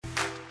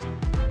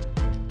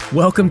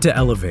Welcome to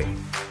Elevate,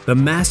 the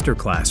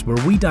masterclass where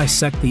we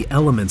dissect the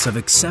elements of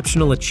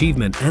exceptional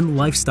achievement and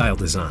lifestyle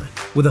design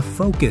with a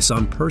focus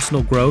on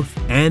personal growth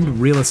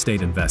and real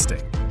estate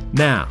investing.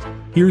 Now,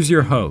 here's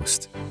your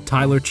host,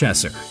 Tyler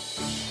Chesser.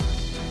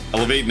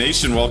 Elevate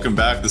Nation, welcome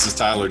back. This is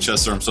Tyler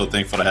Chesser. I'm so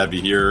thankful to have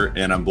you here,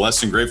 and I'm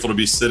blessed and grateful to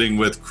be sitting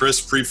with Chris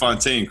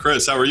Prefontaine.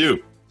 Chris, how are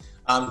you?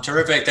 I'm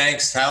terrific.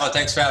 Thanks, Tyler.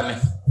 Thanks for having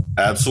me.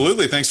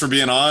 Absolutely. Thanks for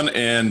being on.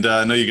 And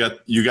I know you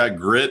got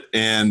grit,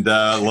 and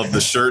love the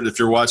shirt. If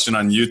you're watching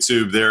on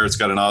YouTube there, it's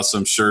got an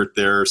awesome shirt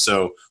there.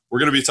 So we're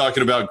going to be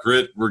talking about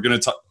grit. We're going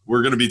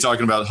to be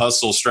talking about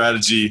hustle,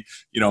 strategy,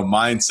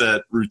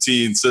 mindset,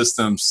 routine,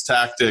 systems,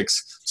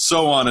 tactics,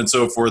 so on and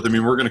so forth. I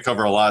mean, we're going to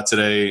cover a lot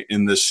today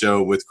in this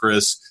show with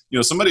Chris.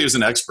 Somebody who's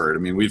an expert. I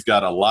mean, we've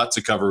got a lot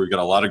to cover. We've got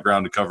a lot of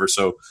ground to cover.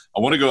 So I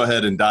want to go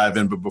ahead and dive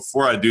in. But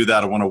before I do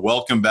that, I want to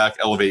welcome back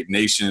Elevate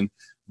Nation,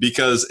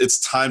 because it's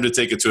time to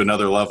take it to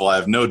another level. I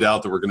have no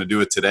doubt that we're going to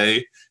do it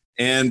today.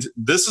 And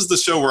this is the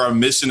show where our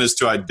mission is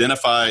to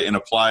identify and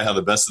apply how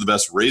the best of the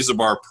best raise the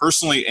bar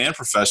personally and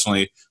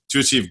professionally to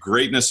achieve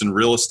greatness in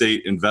real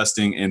estate,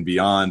 investing, and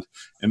beyond.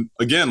 And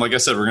again, like I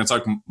said, we're going to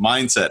talk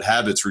mindset,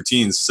 habits,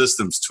 routines,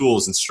 systems,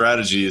 tools, and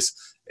strategies,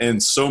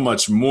 and so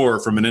much more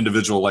from an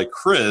individual like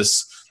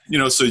Chris,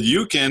 so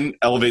you can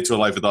elevate to a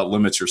life without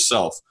limits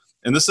yourself.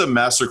 And this is a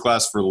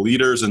masterclass for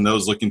leaders and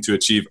those looking to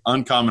achieve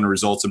uncommon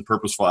results and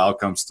purposeful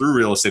outcomes through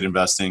real estate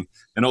investing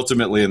and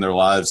ultimately in their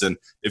lives. And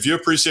if you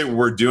appreciate what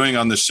we're doing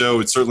on the show,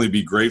 we'd certainly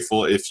be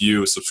grateful if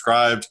you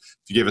subscribed,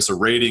 if you gave us a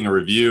rating, a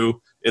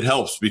review. It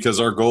helps, because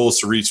our goal is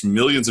to reach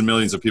millions and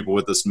millions of people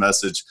with this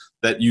message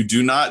that you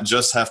do not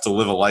just have to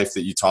live a life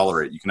that you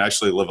tolerate. You can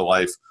actually live a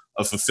life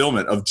of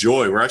fulfillment, of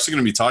joy. We're actually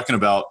going to be talking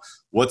about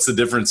what's the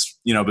difference,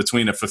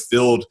 between a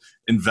fulfilled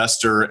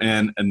investor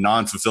and a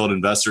non-fulfilled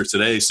investor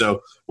today.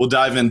 So we'll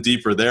dive in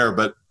deeper there,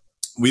 but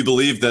we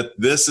believe that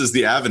this is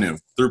the avenue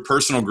through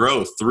personal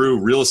growth, through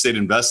real estate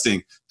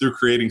investing, through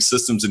creating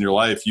systems in your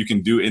life. You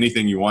can do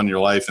anything you want in your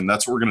life. And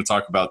that's what we're going to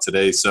talk about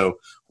today. So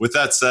with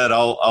that said,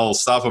 I'll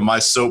stop on my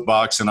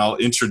soapbox and I'll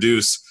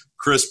introduce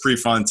Chris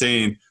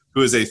Prefontaine,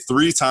 who is a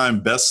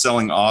 3-time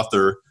best-selling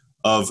author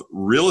of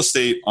Real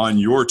Estate on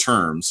Your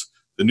Terms,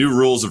 The New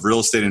Rules of Real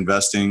Estate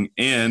Investing,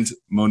 and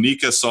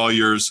Monica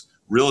Sawyer's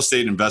Real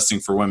Estate Investing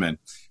for Women.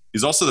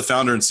 He's also the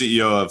founder and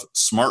CEO of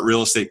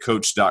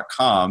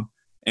SmartRealEstateCoach.com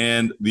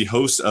and the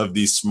host of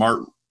the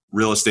Smart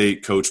Real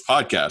Estate Coach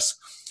podcast.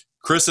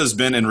 Chris has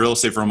been in real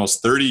estate for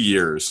almost 30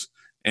 years,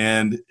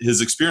 and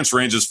his experience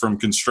ranges from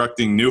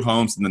constructing new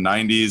homes in the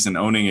 90s and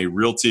owning a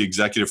realty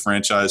executive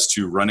franchise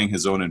to running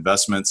his own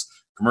investments,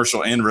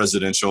 commercial and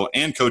residential,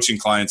 and coaching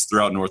clients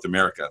throughout North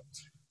America.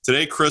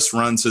 Today, Chris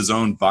runs his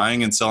own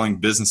buying and selling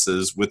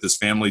businesses with his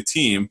family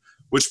team,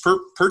 which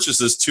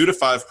purchases 2 to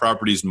 5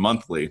 properties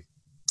monthly.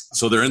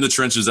 So they're in the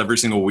trenches every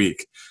single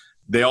week.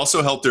 They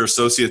also help their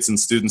associates and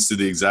students do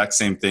the exact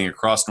same thing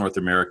across North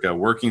America,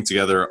 working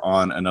together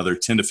on another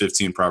 10 to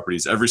 15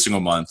 properties every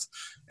single month.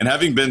 And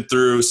having been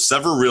through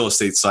several real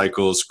estate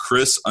cycles,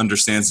 Chris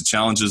understands the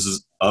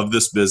challenges of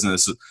this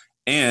business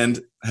and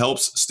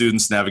helps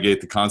students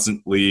navigate the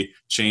constantly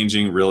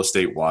changing real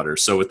estate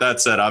waters. So with that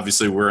said,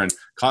 obviously we're in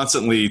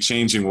constantly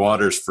changing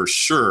waters for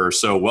sure.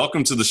 So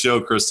welcome to the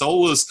show, Chris.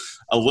 Tell us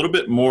a little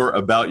bit more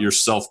about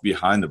yourself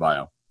behind the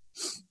bio.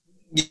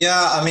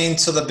 Yeah,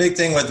 so the big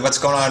thing with what's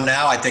going on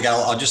now, I think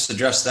I'll just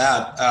address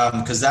that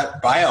because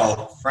that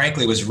bio,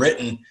 frankly, was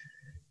written,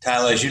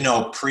 Tyler, as you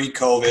know,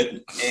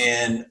 pre-COVID,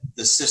 and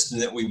the system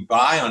that we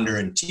buy under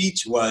and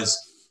teach was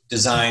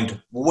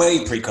designed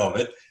way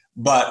pre-COVID,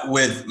 but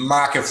with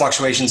market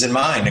fluctuations in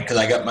mind, because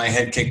I got my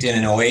head kicked in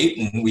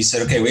 2008, and we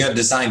said, okay, we have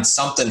designed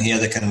something here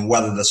that can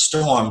weather the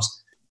storms,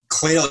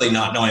 clearly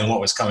not knowing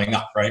what was coming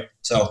up, right?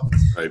 So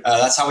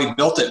that's how we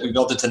built it. We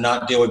built it to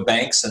not deal with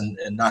banks and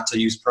not to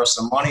use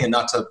personal money and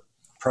not to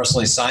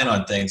personally sign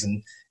on things.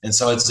 And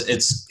so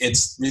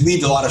it's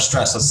relieved a lot of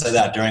stress, let's say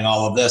that, during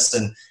all of this.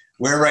 And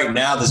we're right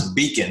now this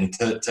beacon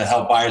to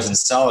help buyers and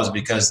sellers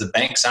because the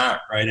banks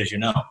aren't, right, as you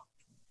know.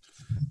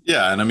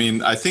 Yeah,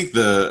 and I think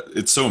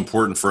it's so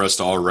important for us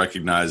to all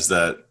recognize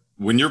that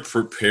when you're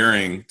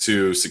preparing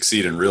to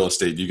succeed in real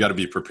estate, you got to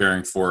be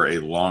preparing for a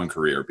long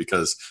career,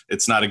 because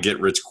it's not a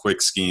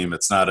get-rich-quick scheme.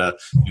 It's not a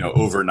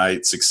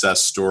overnight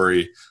success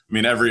story.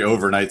 Every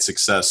overnight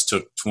success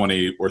took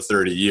 20 or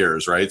 30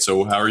 years, right?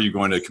 So how are you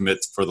going to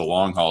commit for the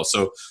long haul?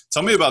 So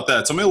tell me about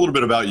that. Tell me a little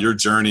bit about your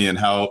journey and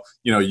how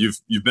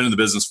you've been in the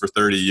business for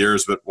 30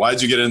 years, but why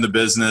did you get in the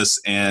business,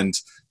 and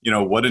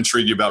what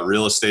intrigued you about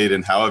real estate,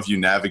 and how have you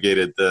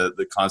navigated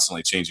the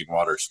constantly changing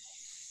waters?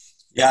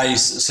 Yeah,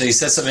 so you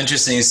said something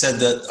interesting. You said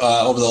that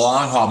over the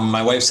long haul,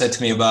 my wife said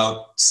to me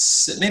about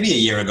maybe a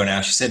year ago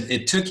now, she said,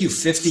 it took you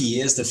 50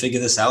 years to figure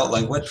this out?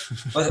 Like,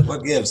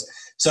 what gives?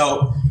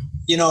 So,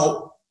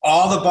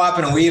 all the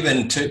bopping and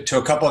weaving, to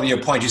a couple of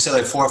your points, you said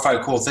like 4 or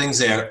 5 cool things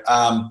there.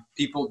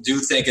 People do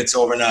think it's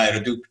overnight,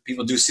 or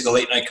people do see the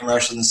late night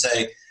commercials and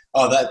say,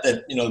 oh, that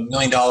 $1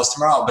 million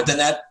tomorrow. But then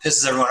that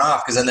pisses everyone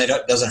off, because then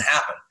it doesn't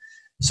happen.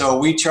 So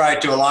we try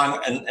to, along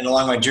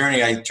my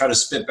journey, I try to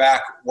spit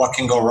back what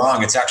can go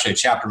wrong. It's actually a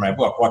chapter in my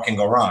book, What Can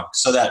Go Wrong,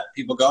 so that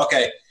people go,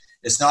 okay,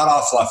 it's not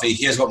all fluffy.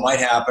 Here's what might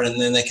happen, and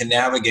then they can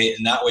navigate,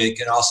 and that way they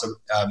can also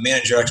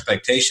manage their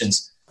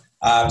expectations.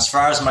 As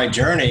far as my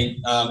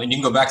journey, and you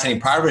can go back to any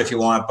part of it if you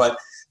want, but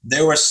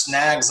there were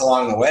snags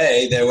along the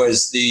way. There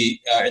was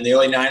in the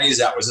early 90s,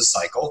 that was a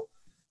cycle.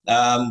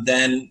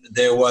 Then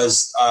there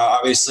was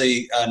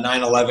obviously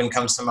 9/11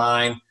 comes to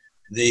mind.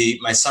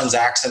 My son's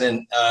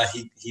accident,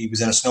 he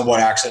was in a snowboard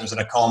accident, was in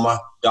a coma.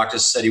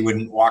 Doctors said he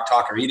wouldn't walk,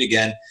 talk, or eat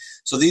again.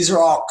 So these are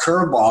all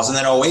curveballs, and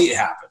then 2008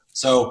 happened.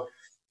 So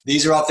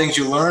these are all things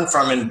you learn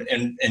from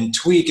and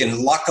tweak. And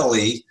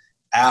luckily,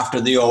 after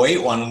the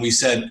 2008 one, we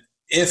said,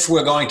 if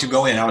we're going to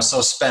go in, I was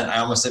so spent, I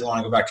almost didn't want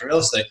to go back to real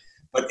estate,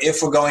 but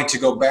if we're going to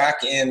go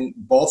back in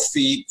both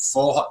feet,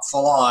 full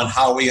on,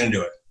 how are we going to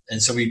do it?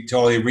 And so we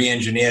totally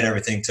re-engineered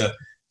everything to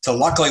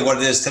luckily what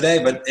it is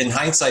today. But in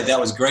hindsight, that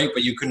was great,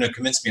 but you couldn't have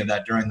convinced me of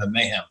that during the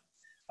mayhem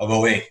of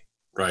 2008.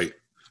 Right.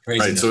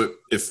 Craziness. Right. So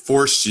it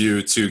forced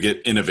you to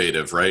get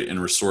innovative, right,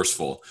 and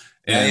resourceful.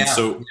 And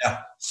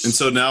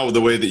so now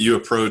the way that you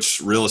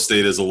approach real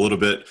estate is a little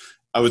bit,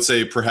 I would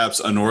say, perhaps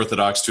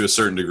unorthodox to a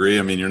certain degree.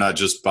 I mean, you're not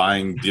just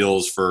buying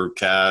deals for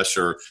cash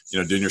or,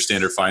 doing your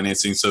standard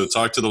financing. So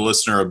talk to the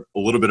listener a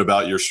little bit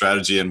about your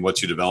strategy and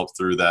what you developed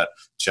through that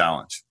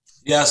challenge.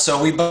 Yeah,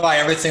 so we buy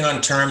everything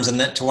on terms, and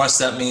to us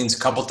that means a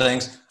couple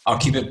things. I'll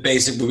keep it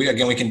basic, but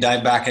we can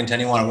dive back into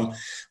any one of them.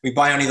 We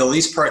buy on either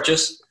lease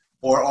purchase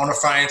or owner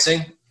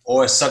financing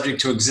or subject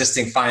to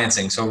existing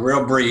financing. So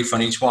real brief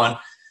on each one.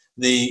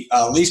 The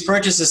lease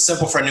purchase is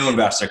simple for a new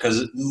investor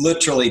because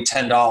literally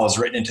 $10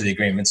 written into the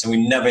agreements, and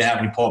we never have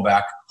any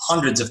pullback,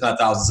 hundreds if not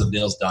thousands of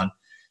deals done.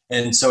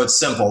 And so it's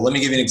simple. Let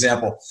me give you an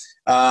example.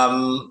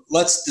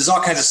 There's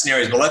all kinds of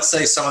scenarios, but let's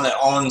say someone that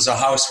owns a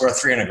house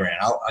worth $300,000.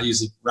 I'll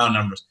use round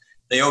numbers.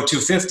 They owe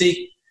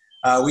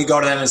 $250,000. We go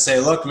to them and say,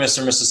 look, Mr.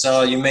 and Mrs.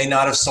 Seller, you may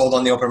not have sold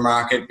on the open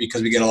market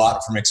because we get a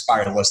lot from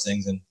expired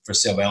listings and for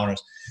sale by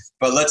owners.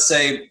 But let's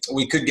say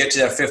we could get to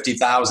that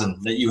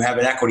 $50,000 that you have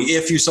in equity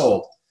if you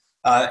sold.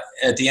 At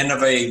the end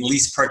of a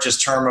lease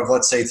purchase term of,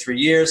 let's say, 3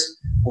 years,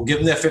 we'll give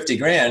them their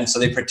 $50,000 so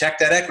they protect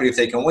that equity if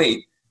they can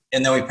wait,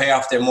 and then we pay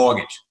off their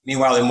mortgage.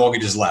 Meanwhile, their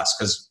mortgage is less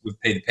because we've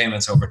paid the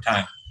payments over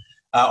time.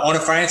 Owner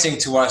financing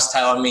to us,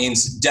 Tyler,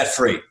 means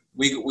debt-free.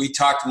 We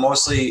talked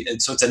mostly,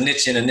 so it's a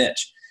niche in a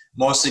niche,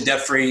 mostly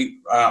debt-free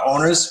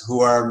owners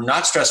who are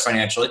not stressed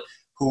financially,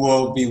 who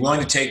will be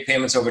willing to take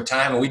payments over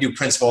time, and we do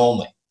principal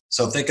only.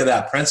 So think of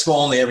that, principal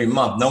only every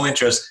month, no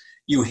interest.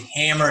 You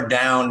hammer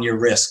down your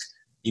risk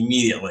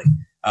immediately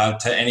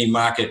to any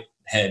market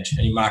hedge,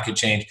 any market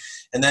change.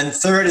 And then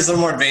third is a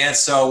little more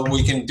advanced, so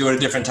we can do it at a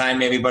different time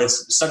maybe, but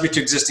it's subject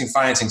to existing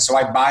financing. So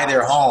I buy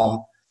their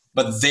home,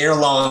 but their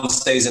loan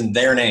stays in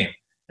their name.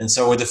 And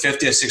so with the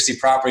 50 or 60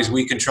 properties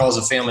we control as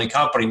a family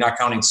company, not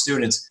counting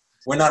students,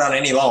 we're not on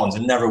any loans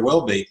and never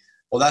will be.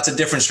 Well, that's a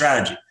different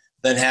strategy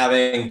than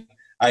having,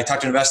 I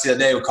talked to an investor the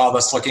other day who called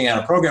us looking at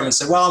a program and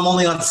said, well, I'm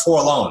only on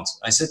 4 loans.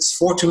 I said, it's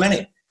 4 too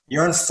many.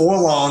 You're on 4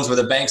 loans where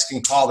the banks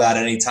can call that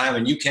at any time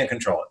and you can't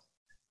control it.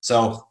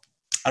 So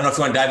I don't know if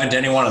you want to dive into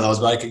any one of those,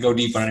 but I could go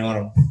deep on any one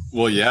of them.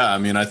 Well, yeah. I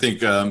mean, I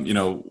think,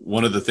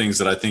 one of the things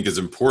that I think is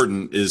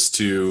important is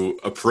to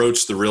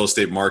approach the real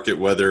estate market,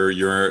 whether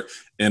you're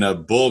in a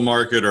bull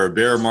market or a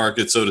bear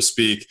market, so to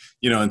speak,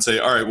 and say,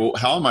 all right, well,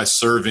 how am I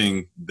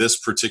serving this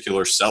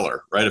particular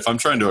seller, right? If I'm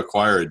trying to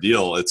acquire a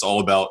deal, it's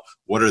all about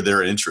what are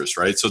their interests,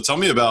 right? So tell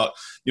me about,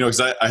 because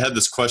I had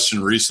this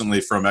question recently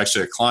from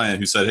actually a client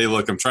who said, hey,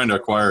 look, I'm trying to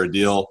acquire a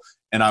deal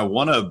and I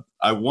want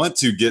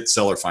to get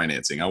seller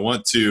financing. I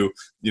want to,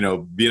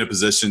 be in a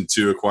position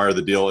to acquire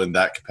the deal in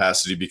that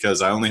capacity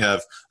because I only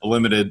have a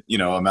limited,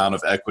 amount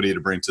of equity to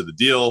bring to the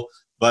deal,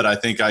 but I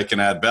think I can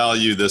add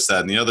value, this,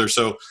 that, and the other.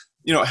 So,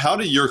 how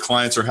do your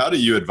clients or how do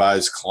you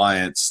advise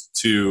clients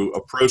to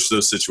approach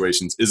those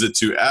situations? Is it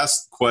to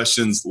ask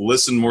questions,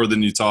 listen more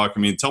than you talk? I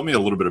mean, tell me a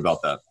little bit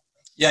about that.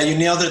 Yeah, you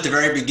nailed it at the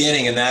very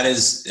beginning, and that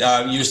is,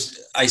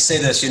 I say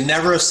this, you're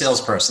never a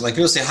salesperson. Like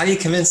people say, how do you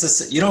convince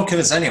this? You don't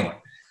convince anyone.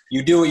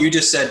 You do what you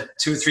just said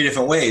 2 or 3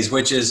 different ways,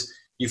 which is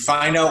you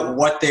find out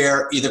what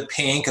they're either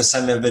paying, because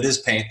some of it is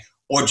pain,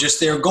 or just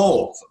their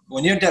goal.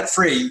 When you're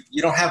debt-free,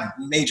 you don't have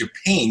major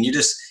pain. You're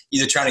just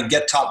either trying to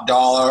get top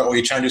dollar or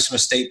you're trying to do some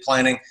estate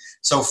planning.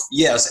 So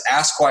yes,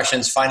 ask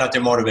questions, find out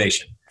their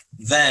motivation.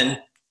 Then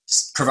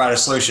provide a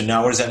solution.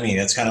 Now, what does that mean?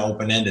 That's kind of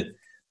open-ended.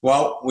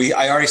 Well,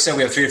 I already said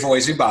we have 3 different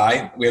ways we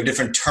buy. We have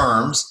different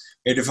terms.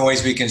 We have different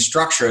ways we can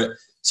structure it.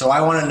 So I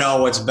want to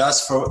know what's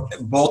best for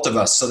both of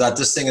us so that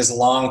this thing is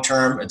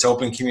long-term. It's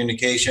open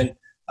communication.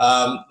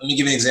 Let me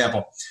give you an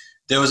example.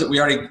 We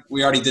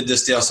already did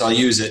this deal, so I'll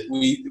use it.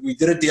 We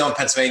did a deal in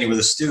Pennsylvania with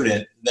a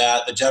student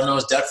that the gentleman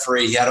was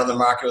debt-free. He had on the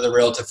market with a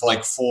realtor for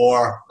like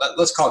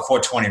let's call it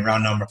 420,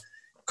 round number.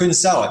 Couldn't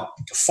sell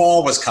it.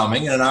 Fall was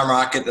coming, and in our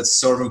market, that's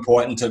sort of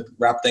important to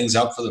wrap things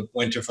up for the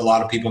winter for a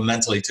lot of people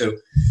mentally too.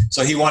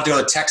 So he wanted to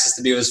go to Texas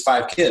to be with his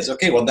 5 kids.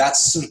 Okay, well,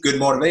 that's some good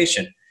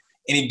motivation.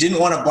 And he didn't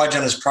want to budge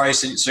on his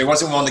price, so he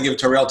wasn't willing to give it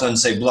to a realtor and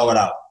say, blow it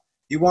out.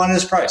 He wanted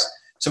his price.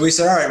 So we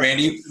said, all right,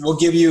 Randy, we'll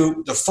give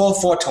you the full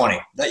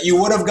 420 that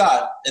you would have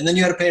got, and then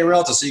you had to pay a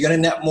realtor, so you're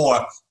going to net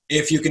more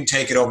if you can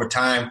take it over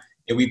time.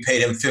 And we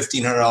paid him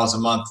 $1,500 a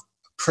month,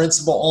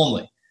 principal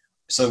only.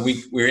 So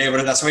we were able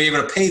to, that's why you're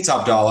able to pay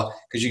top dollar,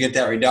 because you get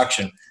that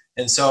reduction.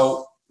 And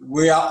so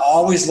we are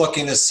always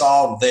looking to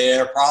solve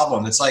their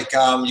problem. It's like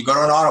you go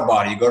to an auto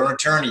body, you go to an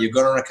attorney, you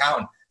go to an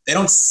accountant. They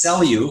don't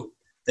sell you.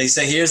 They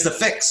say, here's the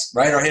fix,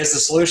 right? Or here's the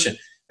solution.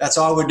 That's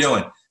all we're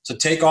doing. So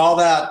take all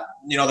that,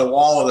 the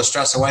wall or the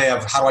stress away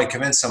of how do I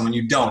convince someone?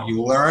 You don't.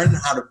 You learn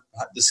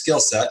the skill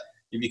set.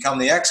 You become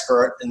the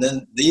expert, and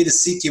then they either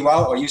seek you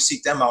out or you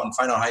seek them out and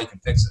find out how you can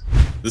fix it.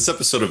 This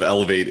episode of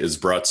Elevate is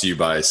brought to you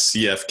by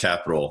CF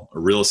Capital, a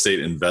real estate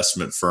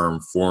investment firm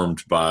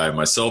formed by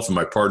myself and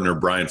my partner,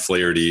 Brian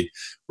Flaherty,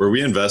 where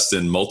we invest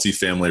in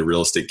multifamily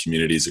real estate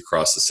communities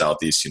across the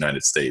Southeast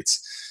United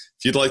States.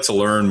 If you'd like to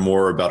learn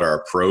more about our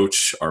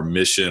approach, our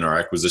mission, our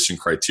acquisition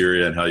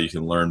criteria, and how you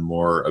can learn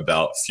more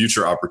about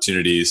future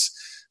opportunities,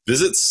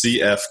 visit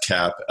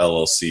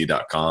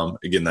cfcapllc.com.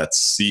 Again,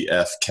 that's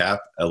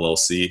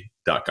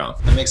cfcapllc.com.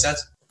 That makes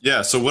sense?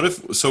 Yeah. So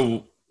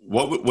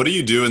what do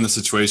you do in the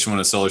situation when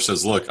a seller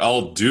says, look,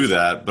 I'll do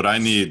that, but I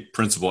need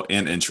principal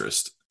and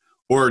interest?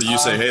 Or do you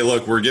say, hey,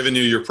 look, we're giving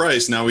you your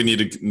price. Now we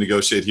need to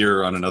negotiate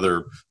here on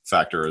another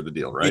factor of the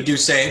deal, right? We do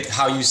say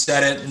how you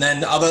said it. And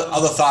then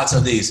other thoughts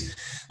are these.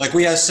 Like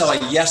we had a seller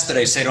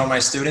yesterday say to one of my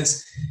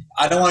students,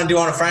 I don't want to do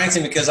owner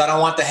financing because I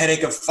don't want the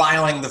headache of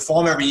filing the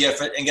form every year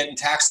and getting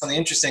taxed on the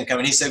interest income.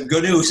 And he said,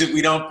 good news,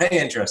 we don't pay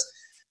interest.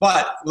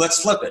 But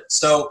let's flip it.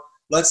 So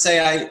let's say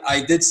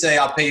I did say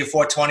I'll pay you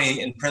 $420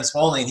 in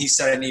principal only, and he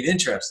said I need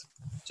interest.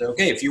 So,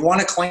 okay, if you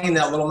want to claim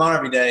that little amount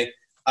every day,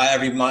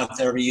 every month,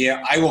 every year,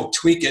 I will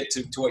tweak it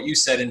to what you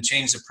said and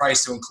change the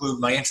price to include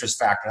my interest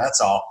factor. That's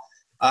all.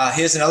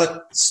 Here's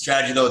another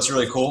strategy, though. It's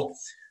really cool.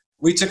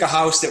 We took a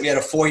house that we had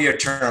a 4-year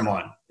term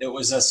on. It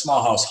was a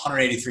small house,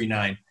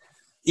 183.9.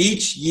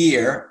 Each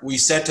year, we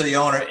said to the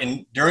owner,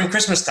 during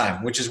Christmas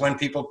time, which is when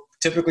people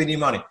typically need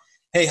money,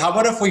 hey, how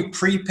about if we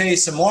prepay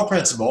some more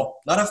principal,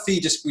 not a fee,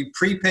 just we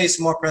prepay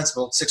some more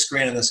principal,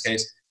 $6,000 in this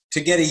case,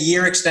 to get a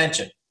year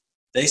extension.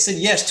 They said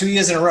yes, 2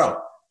 years in a row.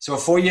 So a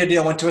 4-year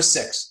deal went to a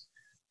 6.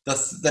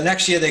 The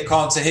next year they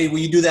called and said, hey, will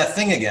you do that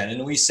thing again?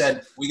 And we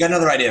said, we got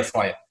another idea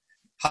for you.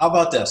 How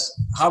about this?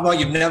 How about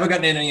you've never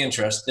gotten any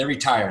interest? They're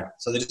retired,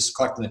 so they're just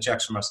collecting the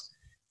checks from us.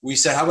 We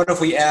said, how about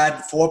if we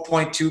add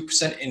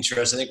 4.2%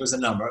 interest, I think was the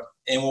number,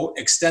 and we'll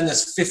extend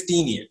this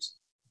 15 years.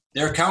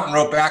 Their accountant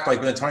wrote back like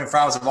within 24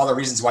 hours of all the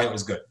reasons why it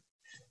was good.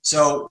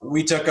 So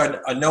we took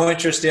a no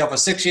interest deal for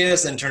 6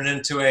 years and turned it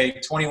into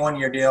a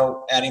 21-year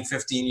deal, adding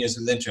 15 years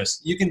with interest.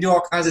 You can do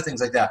all kinds of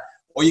things like that.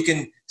 Or you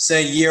can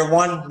say year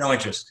 1, no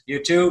interest. Year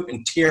 2,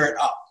 and tier it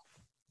up.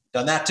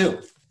 Done that too.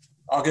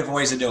 All different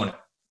ways of doing it.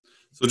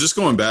 So just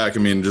going back,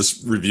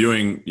 just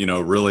reviewing,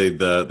 really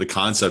the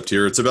concept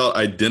here, it's about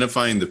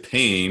identifying the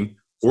pain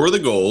or the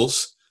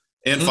goals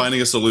and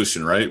finding a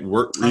solution, right?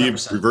 We're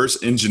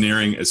reverse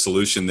engineering a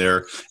solution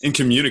there and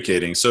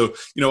communicating. So,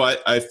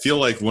 I feel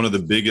like one of the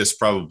biggest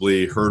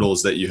probably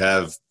hurdles that you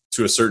have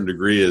to a certain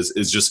degree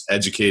is just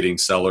educating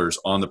sellers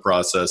on the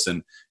process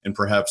and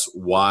perhaps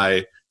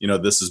why,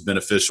 this is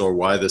beneficial or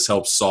why this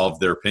helps solve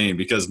their pain.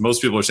 Because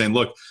most people are saying,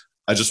 look,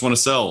 I just want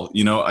to sell,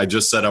 I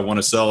just said I want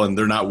to sell, and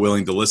they're not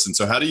willing to listen.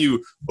 So how do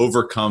you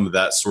overcome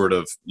that sort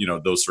of,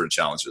 those sort of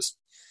challenges?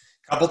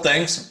 Couple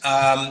things.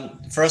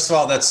 First of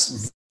all,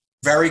 that's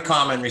very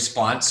common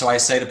response. So I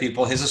say to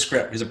people, here's a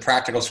script, here's a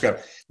practical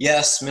script.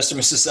 Yes, Mr.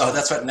 and Mrs. Seller,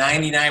 that's what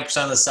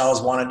 99% of the sellers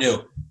want to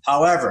do.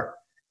 However,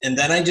 and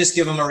then I just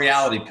give them a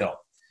reality pill.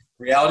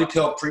 Reality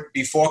pill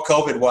before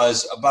COVID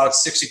was about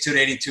 62 to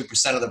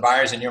 82% of the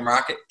buyers in your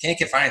market can't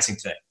get financing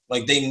today.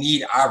 Like they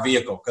need our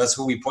vehicle because that's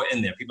who we put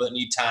in there. People that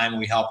need time, and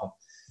we help them.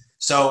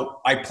 So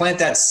I plant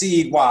that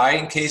seed. Why?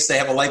 In case they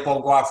have a light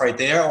bulb go off right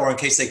there, or in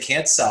case they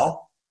can't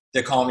sell,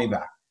 they're calling me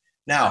back.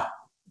 Now,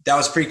 that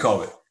was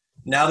pre-COVID.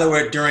 Now that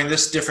we're during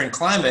this different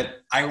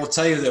climate, I will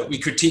tell you that we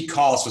critique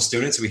calls for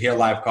students. We hear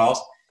live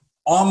calls.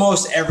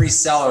 Almost every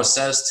seller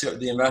says to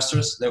the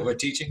investors that we're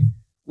teaching,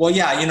 well,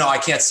 yeah, I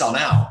can't sell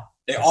now.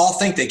 They all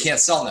think they can't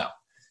sell now.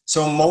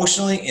 So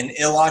emotionally and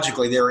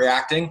illogically, they're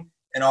reacting.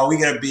 And all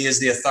we got to be is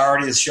the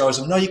authority that shows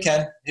them, no, you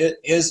can.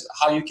 Here's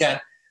how you can.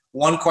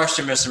 One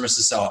question, Mr. and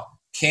Mrs. Seller.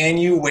 Can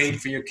you wait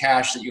for your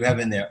cash that you have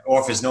in there? Or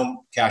if there's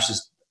no cash,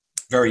 it's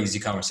very easy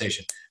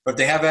conversation. But if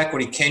they have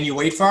equity, can you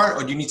wait for it?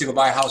 Or do you need to go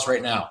buy a house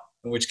right now?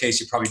 In which case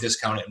you probably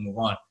discount it and move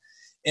on.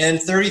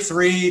 And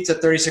 33 to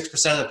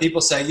 36% of the people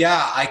say,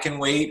 yeah, I can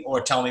wait,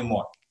 or tell me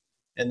more.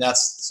 And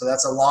that's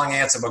a long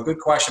answer, but good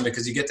question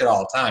because you get that all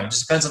the time. It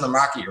just depends on the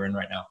market you're in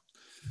right now.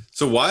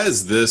 So why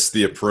is this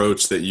the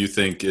approach that you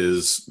think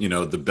is,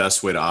 the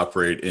best way to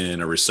operate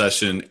in a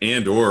recession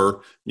and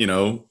or,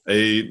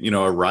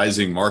 a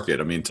rising market?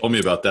 Tell me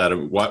about that.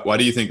 Why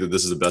do you think that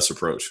this is the best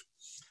approach?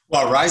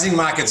 Well, rising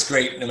market's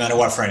great no matter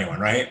what for anyone,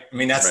 right?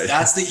 That's right.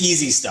 That's the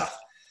easy stuff.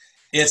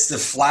 It's the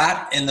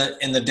flat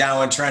and the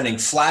downward trending.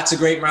 Flat's a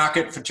great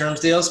market for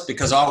terms deals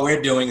because all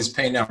we're doing is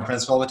paying down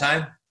principal all the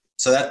time.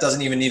 So that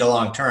doesn't even need a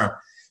long term.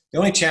 The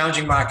only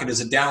challenging market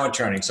is a downward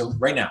turning. So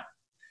right now.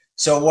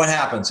 So what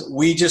happens?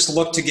 We just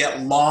look to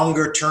get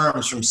longer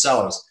terms from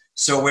sellers.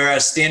 So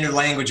whereas standard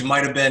language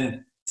might have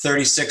been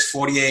 36,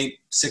 48,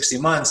 60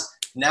 months,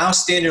 now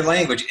standard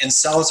language, and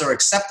sellers are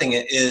accepting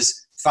it,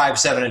 is 5,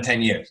 7, and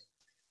 10 years.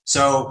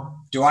 So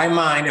do I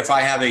mind if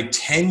I have a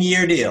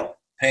 10-year deal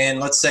paying,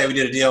 let's say we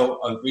did a deal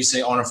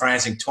recently, owner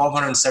financing,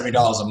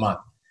 $1,270 a month,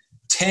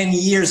 10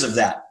 years of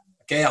that,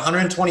 okay,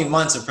 120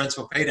 months of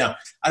principal pay down.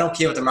 I don't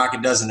care what the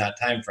market does in that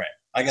time frame.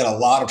 I got a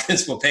lot of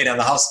principal pay down.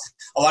 The house,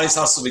 a lot of these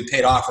houses will be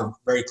paid off or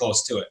very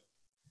close to it.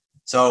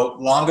 So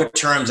longer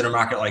terms in a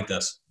market like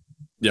this.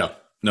 Yeah.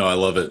 No, I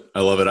love it. I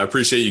love it. I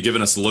appreciate you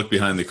giving us a look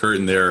behind the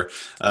curtain there.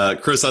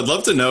 Chris, I'd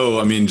love to know,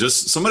 I mean,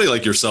 just somebody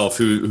like yourself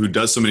who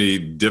does so many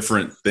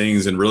different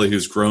things and really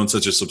who's grown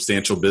such a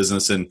substantial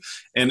business and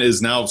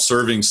is now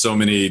serving so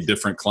many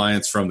different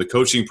clients from the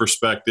coaching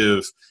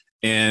perspective,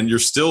 and you're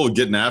still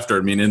getting after it.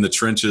 I mean, in the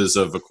trenches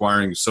of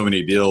acquiring so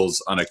many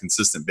deals on a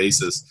consistent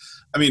basis.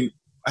 I mean,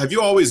 have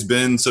you always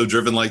been so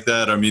driven like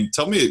that? I mean,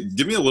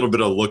 give me a little bit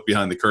of a look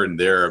behind the curtain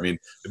there. I mean,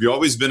 have you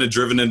always been a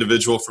driven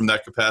individual from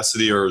that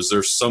capacity, or is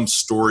there some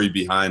story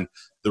behind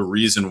the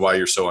reason why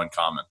you're so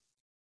uncommon?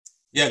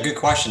 Yeah, good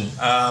question.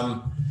 I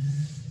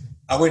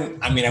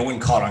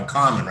wouldn't call it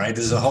uncommon, right?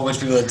 There's a whole bunch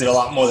of people that did a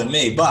lot more than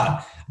me,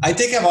 but I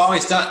think I've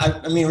always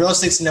done, real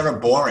estate's never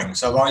boring.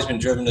 So I've always been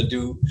driven to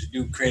do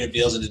creative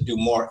deals and to do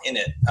more in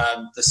it.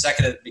 The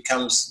second it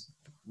becomes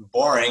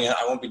boring,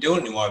 I won't be doing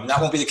it anymore. And that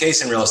won't be the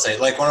case in real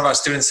estate. Like one of our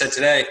students said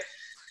today,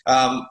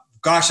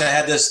 gosh, I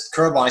had this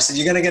curveball. I said,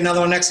 you're going to get another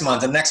one next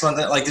month. And next month,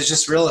 like, it's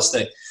just real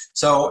estate.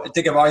 So I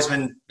think I've always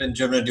been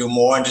driven to do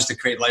more and just to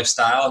create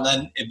lifestyle. And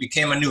then it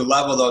became a new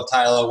level though,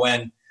 Tyler,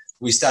 when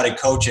we started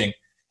coaching.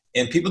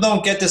 And people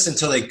don't get this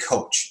until they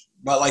coach.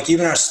 But like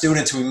even our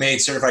students who we made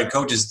certified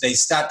coaches, they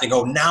start to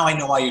go, now I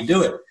know why you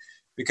do it.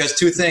 Because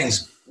two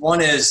things.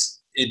 One is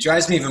it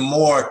drives me even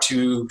more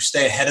to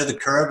stay ahead of the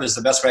curve is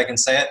the best way I can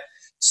say it,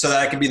 so that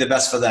I can be the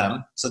best for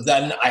them. So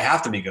then I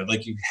have to be good.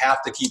 Like you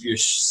have to keep your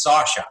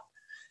saw sharp.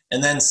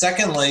 And then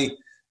secondly,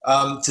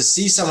 to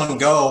see someone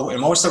go,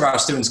 in most of our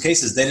students'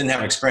 cases, they didn't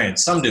have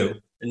experience. Some do,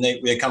 and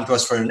they come to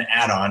us for an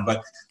add-on. But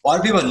a lot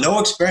of people have no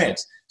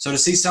experience. So to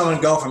see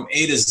someone go from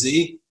A to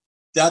Z,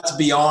 that's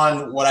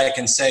beyond what I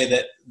can say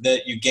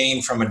that you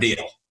gain from a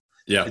deal.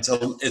 Yeah,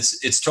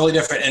 it's totally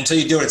different. Until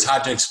you do it, it's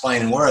hard to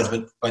explain in words.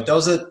 But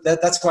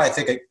that's why I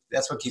think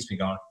that's what keeps me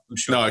going. I'm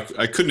sure. No,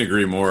 I couldn't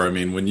agree more. I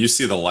mean, when you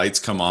see the lights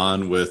come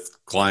on with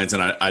clients,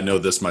 and I know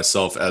this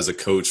myself as a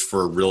coach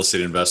for real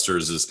estate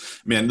investors,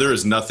 is, man, there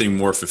is nothing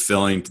more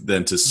fulfilling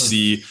than to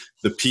see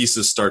the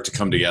pieces start to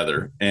come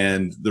together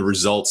and the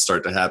results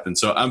start to happen.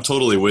 So I'm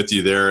totally with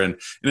you there. And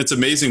it's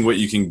amazing what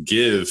you can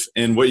give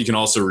and what you can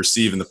also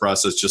receive in the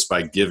process just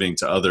by giving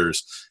to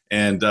others.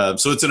 And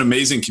so it's an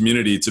amazing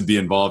community to be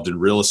involved in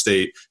real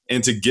estate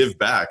and to give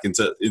back and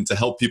to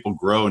help people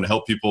grow and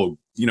help people,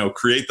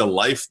 create the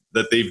life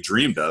that they've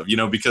dreamed of,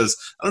 because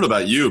I don't know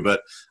about you,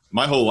 but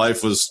my whole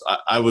life was,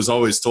 I was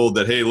always told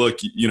that, hey, look,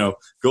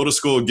 go to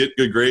school, get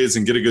good grades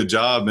and get a good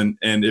job. And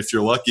if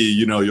you're lucky,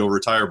 you'll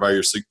retire by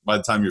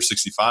the time you're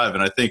 65.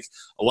 And I think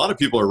a lot of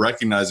people are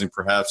recognizing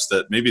perhaps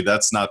that maybe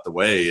that's not the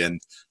way. And,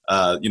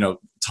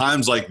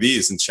 times like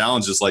these and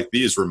challenges like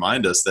these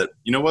remind us that,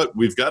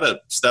 we've got to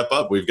step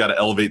up. We've got to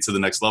elevate to the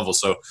next level.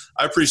 So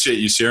I appreciate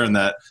you sharing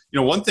that.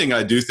 One thing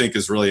I do think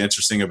is really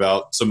interesting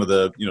about some of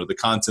the, the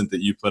content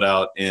that you put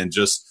out and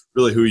just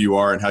really who you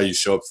are and how you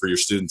show up for your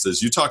students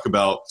is you talk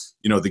about,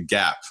 the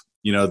gap,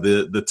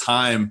 the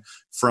time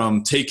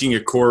from taking a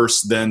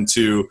course then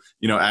to,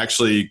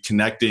 actually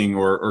connecting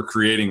or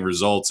creating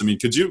results. I mean,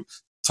 could you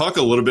talk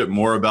a little bit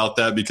more about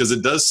that? Because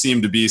it does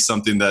seem to be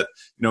something that,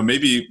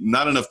 maybe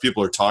not enough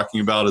people are talking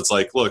about. It's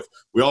like, look,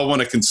 we all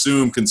want to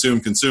consume,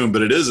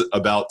 but it is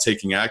about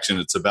taking action.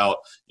 It's about,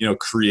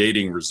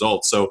 creating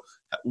results. So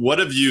what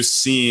have you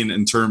seen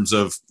in terms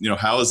of,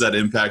 how has that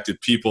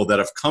impacted people that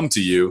have come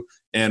to you?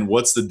 And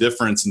what's the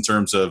difference in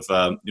terms of,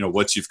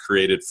 what you've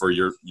created for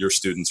your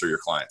students or your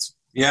clients?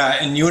 Yeah,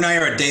 and you and I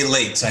are a day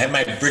late, so I had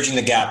my Bridging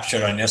the Gap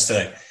shirt on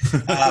yesterday.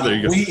 There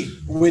you go.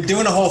 We're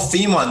doing a whole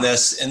theme on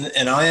this,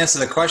 and I'll answer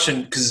the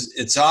question because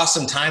it's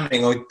awesome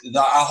timing. Our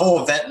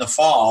whole event in the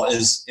fall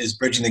is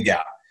Bridging the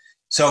Gap.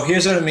 So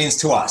here's what it means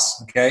to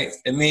us, okay?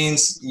 It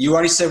means, you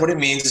already said what it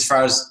means as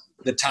far as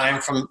the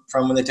time from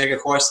when they take a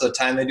course to the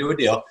time they do a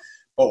deal.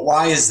 But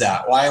why is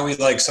that? Why are we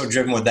so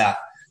driven with that?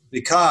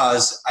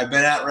 Because I've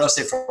been at real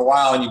estate for a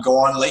while, and you go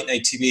on late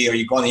night TV or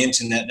you go on the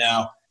internet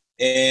now,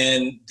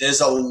 and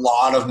there's a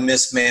lot of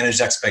mismanaged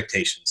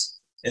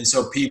expectations. And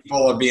so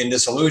people are being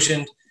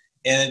disillusioned.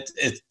 And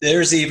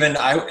there's even,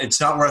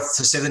 it's not worth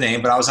to say the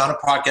name, but I was on a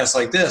podcast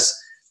like this,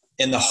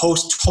 and the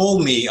host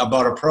told me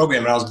about a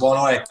program, and I was blown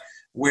away,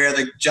 where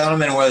the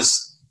gentleman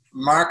was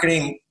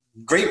marketing,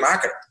 great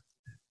marketer,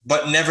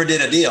 but never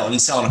did a deal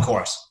and selling a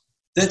course.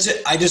 That's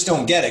it. I just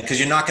don't get it, because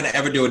you're not going to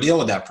ever do a deal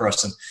with that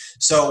person.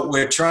 So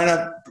we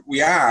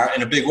are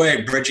in a big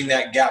way bridging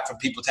that gap for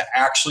people to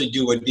actually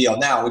do a deal.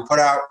 Now we put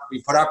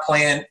our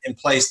plan in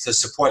place to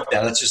support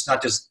that. It's just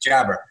not just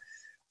jabber.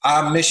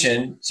 our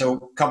mission, so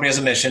company has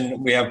a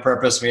mission, we have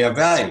purpose, we have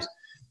values.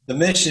 The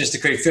mission is to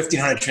create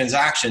 1,500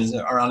 transactions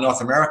around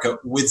North America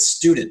with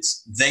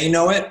students. They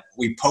know it,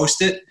 we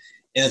post it,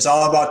 and it's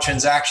all about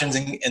transactions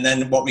and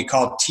then what we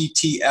call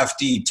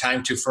TTFD,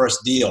 time to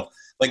first deal.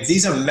 Like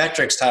these are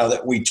metrics, Tyler,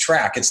 that we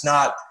track. It's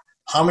not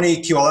how many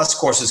QLS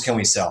courses can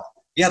we sell?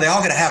 Yeah, they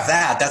all got to have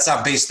that. That's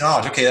our base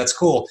knowledge. Okay, that's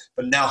cool.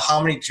 But now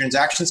how many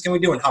transactions can we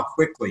do and how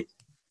quickly?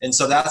 And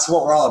so that's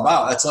what we're all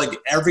about. That's like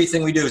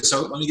everything we do.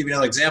 So let me give you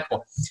another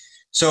example.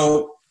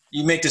 So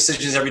you make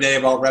decisions every day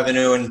about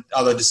revenue and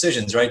other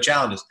decisions, right?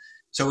 Challenges.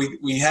 So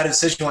we had a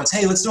decision once,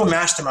 hey, let's do a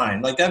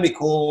mastermind. Like that'd be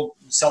cool.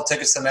 Sell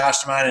tickets to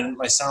mastermind. And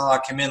my son-in-law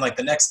came in like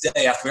the next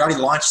day after we already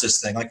launched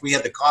this thing. Like we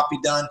had the copy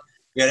done.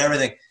 We had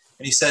everything.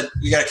 And he said,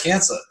 we got to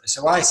cancel it. I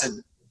said, why? He said,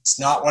 it's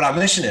not what our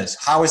mission is.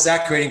 How is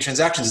that creating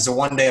transactions? It's a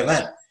one-day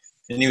event.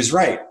 And he was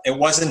right. It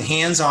wasn't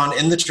hands-on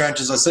in the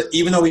trenches,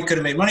 even though we could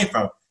have made money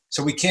from it.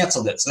 So we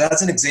canceled it. So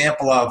that's an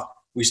example of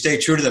we stay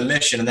true to the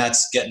mission, and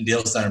that's getting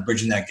deals done and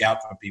bridging that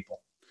gap for people.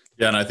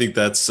 Yeah, and I think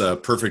that's a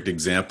perfect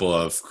example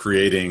of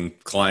creating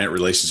client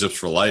relationships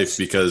for life,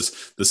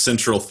 because the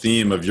central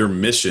theme of your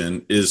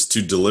mission is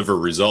to deliver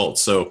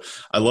results. So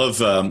I love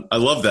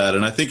that,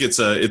 and I think it's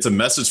a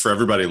message for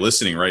everybody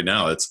listening right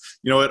now. It's,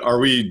 you know what, are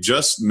we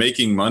just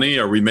making money?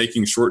 Are we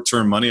making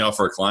short-term money off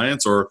our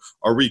clients, or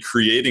are we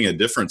creating a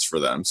difference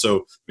for them?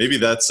 So maybe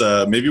that's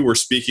maybe we're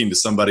speaking to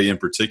somebody in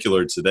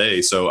particular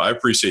today. So I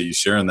appreciate you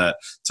sharing that.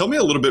 Tell me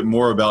a little bit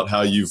more about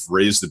how you've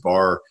raised the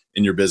bar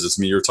in your business.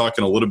 I mean, you're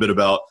talking a little bit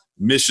about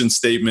mission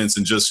statements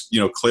and just,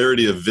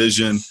 clarity of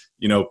vision,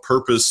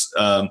 purpose.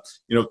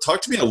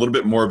 Talk to me a little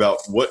bit more about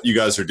what you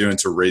guys are doing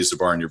to raise the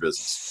bar in your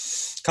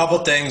business. A couple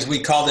of things.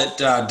 We called it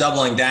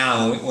doubling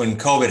down when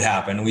COVID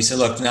happened. We said,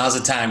 look, now's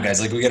the time,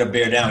 guys. Like we got to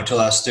bear down. We told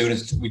our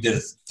students, we did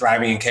a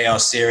Thriving in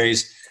Chaos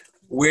series.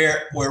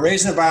 We're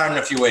raising the bar in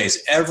a few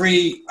ways.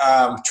 Every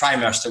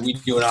trimester, we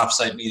do an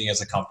offsite meeting as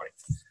a company.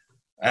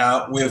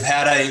 We've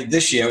had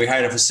this year, we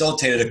hired a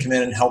facilitator to come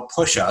in and help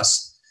push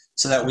us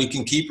so that we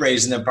can keep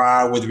raising the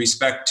bar with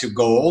respect to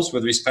goals,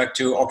 with respect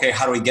to, okay,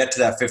 how do we get to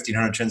that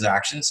 1,500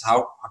 transactions? How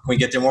can we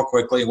get there more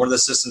quickly? What are the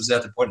systems that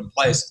have to put in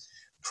place?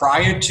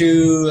 Prior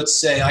to, let's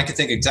say, I can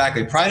think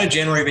exactly, prior to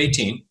January of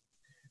 18,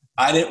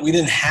 we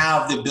didn't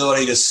have the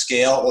ability to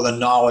scale or the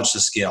knowledge to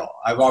scale.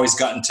 I've always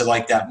gotten to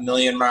like that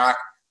million mark.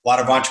 A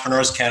lot of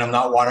entrepreneurs can. I'm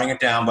not watering it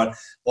down, but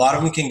a lot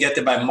of them can get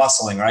there by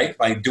muscling, right?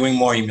 By doing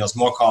more emails,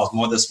 more calls,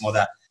 more this, more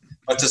that.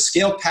 But to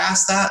scale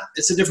past that,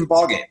 it's a different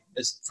ballgame.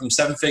 It's from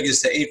 7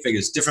 figures to 8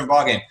 figures, different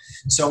ballgame.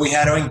 So we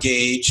had to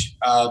engage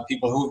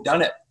people who've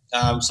done it.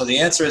 So the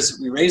answer is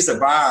we raise the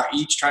bar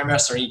each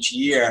trimester, each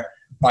year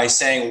by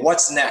saying,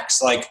 what's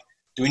next? Like,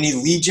 do we need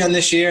lead gen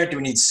this year? Do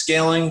we need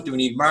scaling? Do we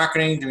need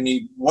marketing?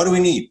 What do we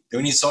need? Do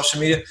we need social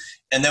media?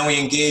 And then we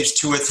engage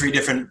 2 or 3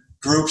 different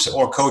groups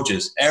or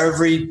coaches.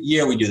 Every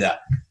year we do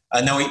that.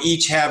 And then we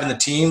each have in the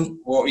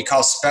team what we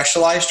call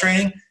specialized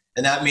training.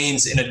 And that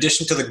means in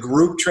addition to the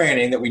group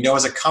training that we know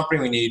as a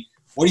company we need,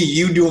 what are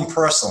you doing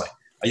personally?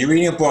 Are you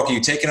reading a book? Are you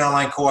taking an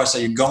online course? Are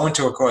you going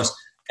to a course?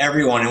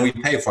 Everyone, and we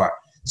pay for it.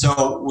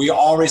 So we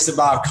all raise the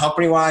bar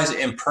company-wise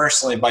and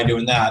personally by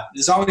doing that.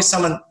 There's always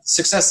someone,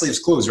 success leaves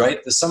clues, right?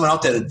 There's someone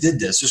out there that did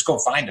this. Just go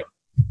find them.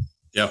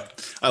 Yeah,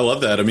 I love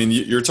that. I mean,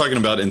 you're talking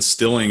about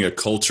instilling a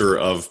culture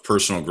of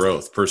personal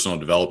growth, personal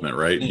development,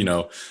 right?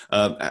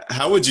 Mm-hmm.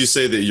 How would you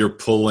say that you're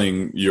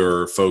pulling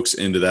your folks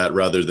into that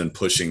rather than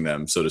pushing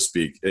them, so to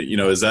speak?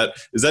 Is that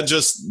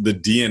just the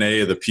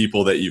DNA of the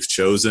people that you've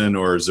chosen,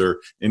 or is there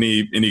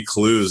any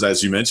clues,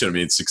 as you mentioned? I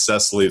mean,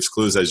 success leaves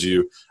clues, as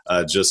you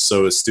just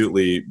so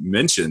astutely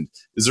mentioned.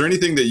 Is there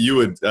anything that you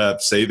would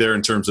say there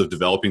in terms of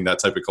developing that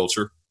type of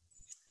culture?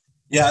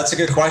 Yeah, that's a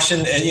good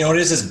question. And what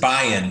it is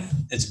buy-in.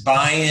 It's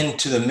buy-in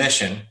to the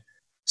mission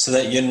so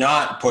that you're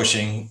not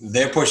pushing,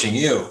 they're pushing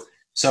you.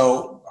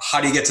 So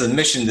how do you get to the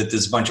mission that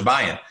there's a bunch of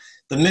buy-in?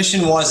 The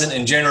mission wasn't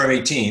in January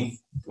 18,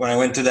 when I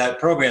went to that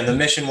program, the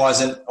mission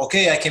wasn't,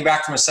 okay, I came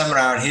back from a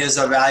seminar and here's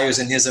our values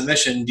and here's a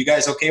mission. You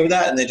guys okay with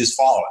that? And they just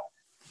follow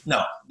it.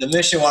 No, the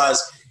mission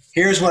was,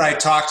 here's what I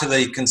talked to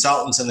the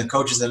consultants and the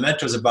coaches and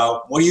mentors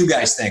about. What do you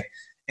guys think?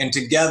 And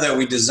together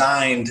we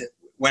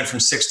went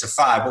from 6 to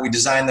 5, but we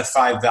designed the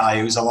 5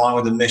 values along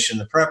with the mission,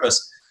 the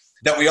purpose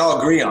that we all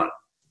agree on.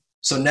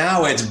 So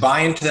now it's buy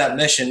into that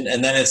mission,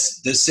 and then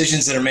it's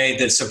decisions that are made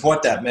that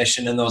support that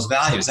mission and those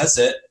values. That's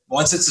it.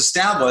 Once it's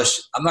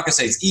established, I'm not going to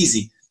say it's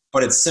easy,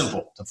 but it's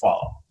simple to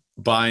follow.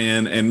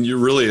 Buy-in, and you're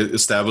really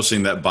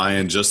establishing that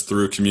buy-in just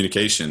through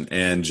communication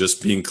and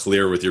just being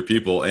clear with your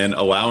people and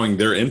allowing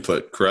their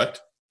input,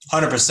 correct?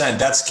 100%.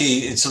 That's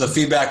key. So the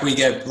feedback we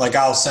get, like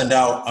I'll send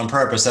out on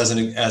purpose as a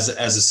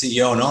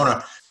CEO and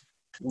owner,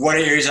 what are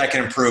areas I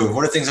can improve?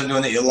 What are things I'm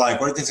doing that you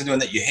like? What are things I'm doing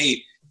that you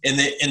hate? And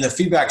the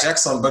feedback's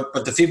excellent,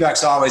 but the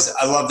feedback's always,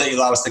 I love that you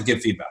allow us to give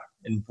feedback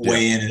and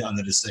weigh in on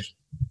the decision.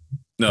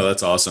 No,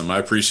 that's awesome. I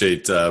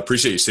appreciate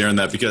you sharing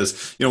that,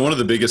 because, one of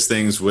the biggest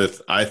things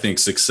with, I think,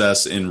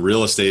 success in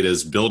real estate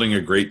is building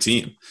a great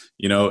team,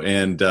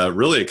 and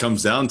really it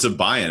comes down to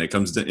buy-in. It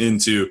comes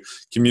into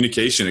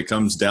communication. It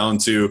comes down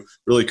to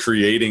really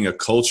creating a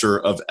culture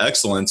of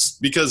excellence,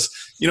 because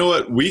you know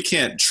what, we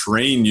can't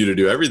train you to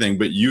do everything,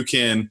 but you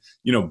can,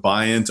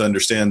 buy in to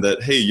understand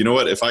that, hey, you know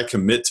what, if I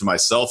commit to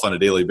myself on a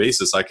daily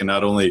basis, I can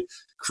not only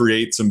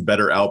create some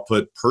better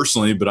output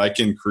personally, but I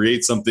can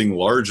create something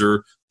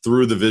larger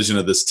through the vision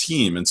of this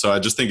team. And so I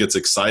just think it's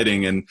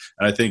exciting. And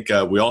I think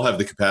we all have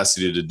the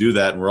capacity to do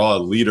that. And we're all a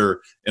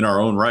leader in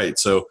our own right.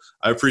 So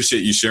I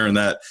appreciate you sharing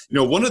that.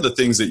 One of the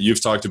things that you've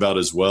talked about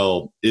as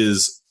well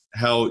is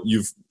how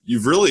you've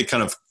really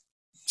kind of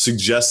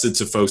suggested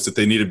to folks that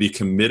they need to be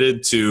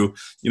committed to,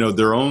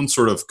 their own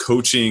sort of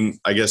coaching,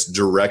 I guess,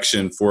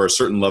 direction for a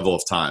certain level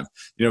of time,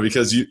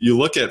 because you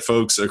look at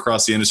folks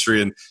across the industry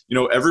and,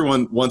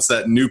 everyone wants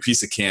that new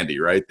piece of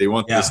candy, right? They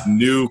want this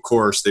new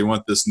course. They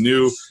want this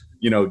new,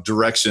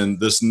 direction,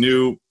 this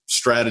new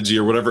strategy,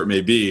 or whatever it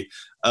may be.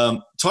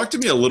 Talk to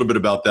me a little bit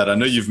about that. I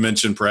know you've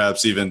mentioned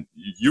perhaps even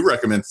you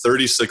recommend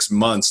 36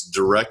 months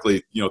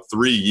directly,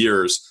 3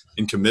 years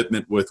in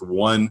commitment with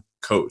one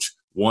coach,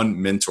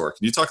 one mentor.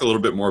 Can you talk a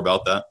little bit more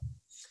about that?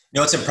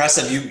 It's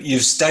impressive.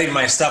 You've studied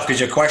my stuff because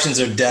your questions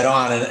are dead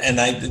on,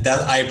 and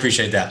I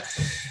appreciate that.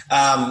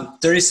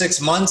 36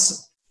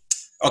 months.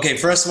 Okay,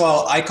 first of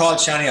all, I call it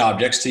shiny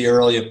objects, to your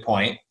earlier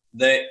point.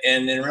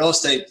 And in real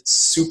estate, it's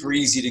super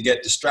easy to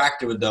get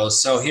distracted with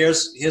those. So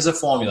here's a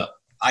formula,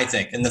 I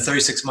think, and the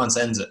 36 months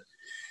ends it.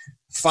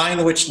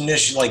 Find which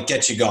niche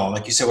gets you going.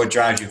 Like you said, what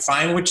drives you.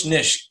 Find which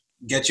niche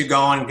gets you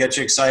going, gets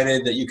you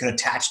excited, that you can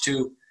attach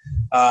to.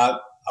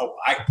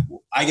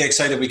 I get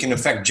excited we can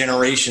affect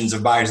generations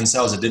of buyers and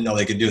sellers that didn't know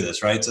they could do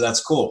this, right? So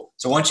that's cool.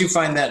 So once you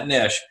find that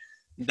niche,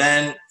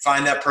 then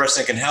find that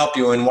person that can help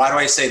you. And why do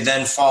I say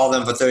then follow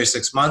them for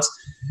 36 months?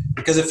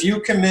 Because if you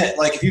commit,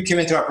 if you came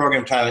into our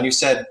program, Tyler, and you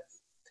said,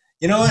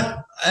 you know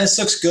what, this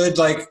looks good,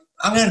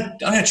 I'm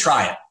gonna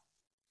try it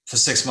for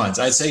 6 months,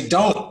 I'd say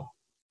don't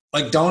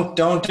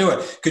do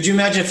it. Could you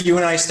imagine if you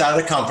and I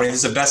started a company?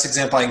 This is the best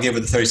example I can give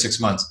with the 36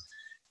 months.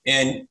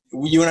 And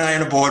you and I are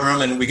in a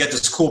boardroom, and we get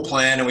this cool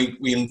plan, and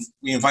we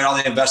invite all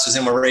the investors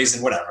in. We're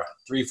raising whatever,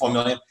 3-4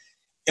 million,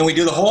 and we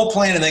do the whole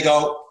plan. And they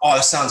go, "Oh,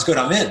 this sounds good.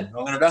 I'm in. I'm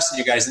going to invest in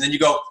you guys." And then you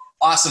go,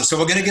 "Awesome. So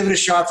we're going to give it a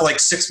shot for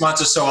 6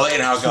 months or so.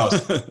 And how it goes."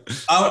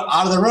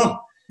 out of the room.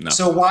 No.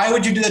 So why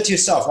would you do that to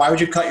yourself? Why would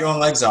you cut your own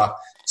legs off?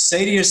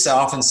 Say to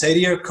yourself and say to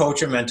your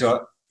coach or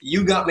mentor,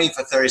 "You got me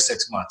for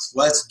 36 months.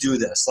 Let's do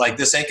this.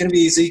 This ain't going to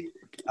be easy."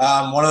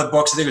 One of the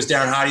books, I think it was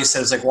Darren Hardy,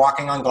 said it's like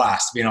walking on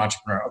glass to be an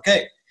entrepreneur.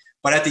 Okay.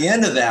 But at the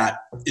end of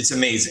that, it's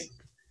amazing.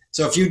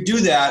 So if you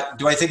do that,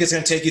 do I think it's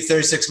going to take you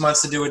 36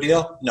 months to do a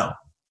deal? No.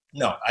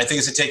 I think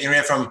it's going to take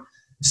you from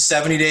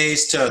 70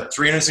 days to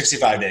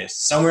 365 days.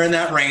 Somewhere in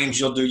that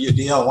range, you'll do your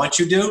deal. Once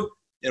you do,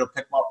 it'll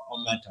pick up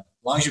momentum.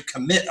 As long as you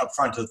commit up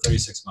front to the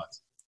 36 months.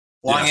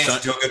 Long answer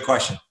to a good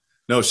question.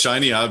 No,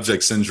 shiny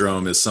object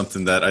syndrome is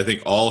something that I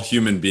think all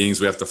human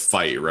beings, we have to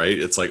fight, right?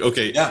 It's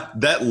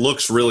that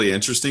looks really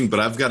interesting,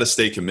 but I've got to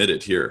stay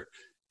committed here.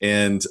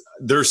 And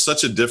there's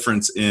such a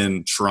difference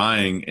in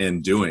trying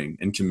and doing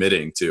and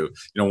committing to,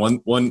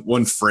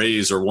 one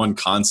phrase or one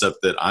concept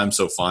that I'm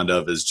so fond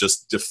of is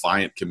just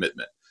defiant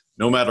commitment.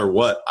 No matter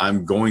what,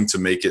 I'm going to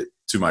make it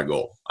to my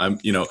goal.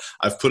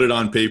 I've put it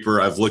on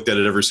paper. I've looked at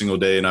it every single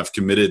day, and I've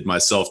committed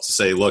myself to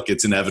say, look,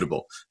 it's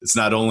inevitable. It's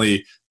not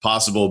only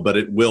possible, but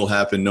it will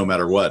happen no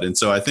matter what. And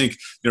so I think,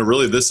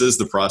 really this is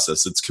the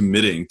process. It's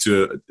committing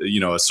to,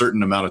 a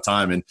certain amount of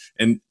time.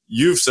 And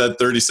you've said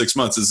 36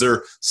 months. Is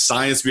there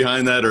science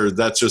behind that, or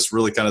that's just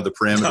really kind of the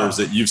parameters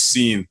that you've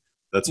seen?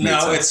 That's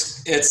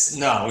it's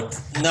no.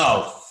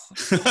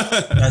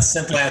 That's a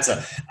simple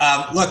answer.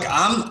 Look,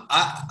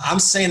 I'm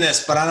saying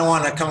this, but I don't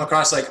want to come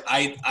across like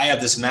I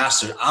have this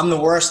mastered. I'm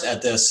the worst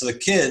at this. So the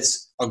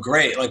kids are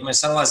great. Like my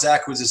son-in-law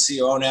Zach, who's the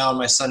CEO now, and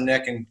my son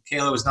Nick and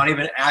Kayla was not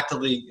even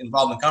actively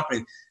involved in the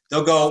company.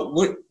 They'll go,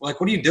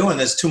 what are you doing?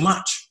 There's too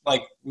much.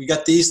 We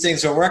got these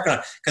things we're working on,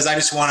 because I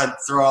just want to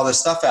throw all this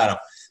stuff at them.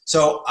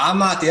 So I'm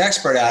not the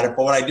expert at it,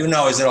 but what I do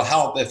know is it'll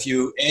help if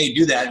you A,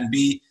 do that, and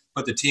B,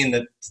 put the team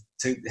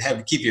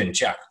to keep you in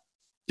check.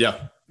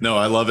 Yeah. No,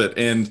 I love it.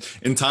 And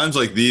in times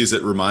like these,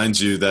 it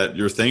reminds you that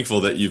you're thankful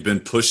that you've been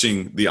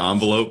pushing the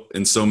envelope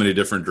in so many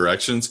different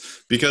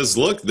directions, because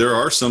look, there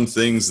are some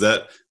things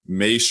that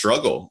may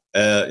struggle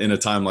in a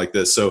time like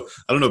this. So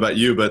I don't know about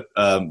you, but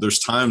there's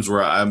times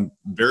where I'm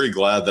very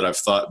glad that I've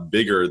thought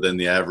bigger than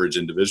the average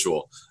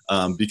individual,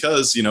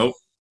 because,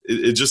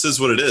 it just is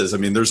what it is. I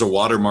mean, there's a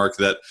watermark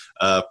that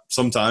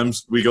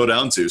sometimes we go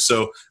down to.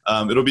 So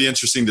it'll be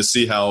interesting to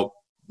see how,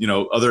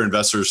 other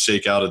investors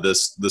shake out of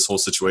this whole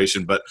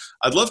situation. But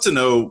I'd love to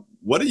know,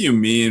 what do you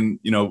mean?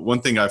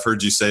 One thing I've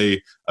heard you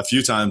say a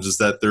few times is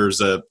that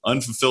there's an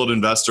unfulfilled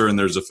investor and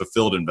there's a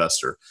fulfilled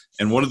investor.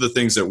 And one of the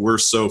things that we're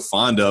so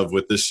fond of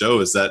with this show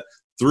is that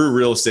through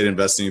real estate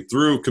investing,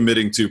 through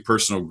committing to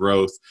personal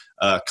growth,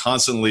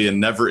 constantly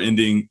and never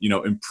ending,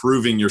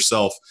 improving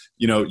yourself,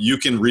 you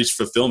can reach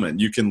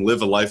fulfillment. You can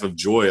live a life of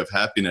joy, of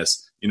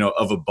happiness,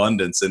 of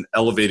abundance, and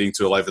elevating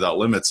to a life without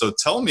limits. So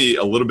tell me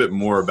a little bit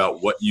more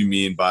about what you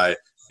mean by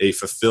a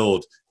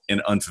fulfilled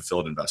and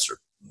unfulfilled investor.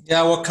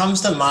 Yeah, what comes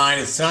to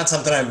mind, it's not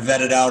something I've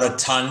vetted out a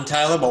ton,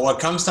 Tyler, but what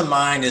comes to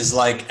mind is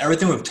like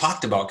everything we've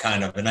talked about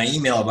kind of, and I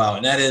email about,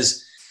 and that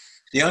is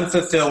the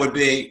unfulfilled would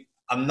be,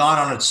 I'm not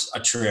on a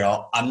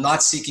trail. I'm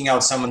not seeking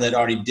out someone that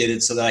already did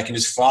it so that I can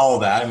just follow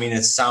that. I mean,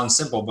 it sounds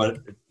simple, but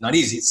not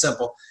easy. It's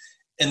simple.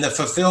 And the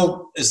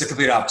fulfilled is the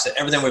complete opposite.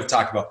 Everything we've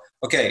talked about.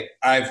 Okay,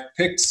 I've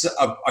picked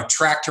a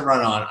track to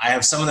run on. I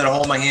have someone that'll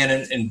hold my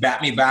hand and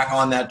bat me back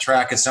on that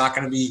track. It's not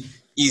going to be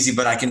easy,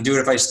 but I can do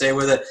it if I stay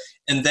with it.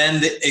 And then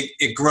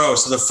it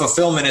grows. So the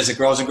fulfillment is it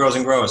grows and grows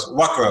and grows.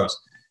 What grows?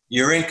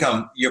 Your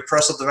income, your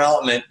personal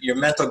development, your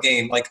mental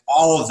game, like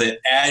all of it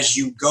as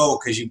you go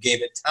because you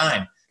gave it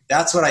time.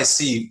 That's what I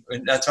see.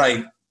 That's what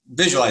I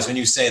visualize when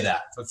you say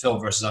that,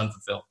 fulfilled versus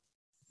unfulfilled.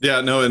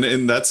 Yeah, no,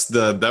 and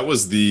that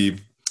was the,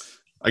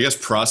 I guess,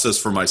 process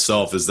for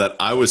myself, is that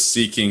I was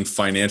seeking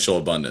financial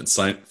abundance,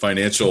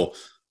 financial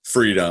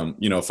freedom,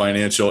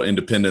 financial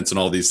independence and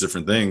all these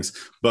different things.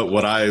 But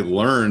what I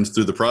learned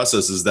through the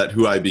process is that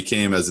who I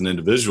became as an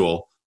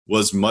individual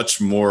was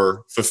much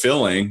more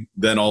fulfilling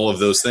than all of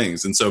those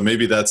things. And so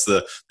maybe that's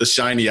the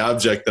shiny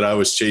object that I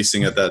was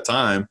chasing at that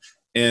time.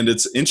 And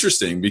it's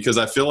interesting because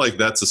I feel like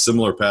that's a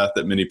similar path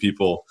that many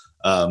people,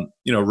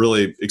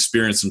 really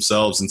experience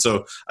themselves. And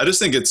so I just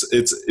think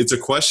it's a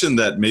question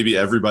that maybe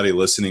everybody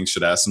listening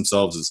should ask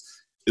themselves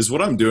is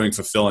what I'm doing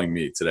fulfilling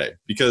me today?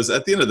 Because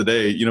at the end of the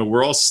day,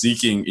 we're all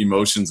seeking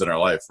emotions in our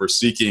life. We're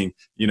seeking,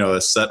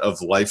 a set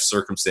of life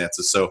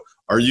circumstances. So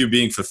are you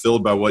being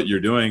fulfilled by what you're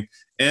doing?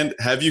 And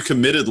have you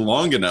committed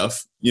long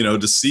enough,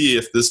 to see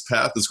if this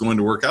path is going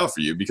to work out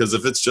for you? Because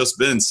if it's just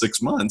been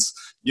 6 months,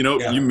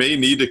 you may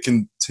need to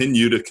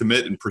continue to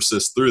commit and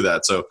persist through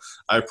that. So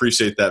I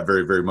appreciate that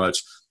very, very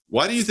much.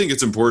 Why do you think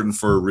it's important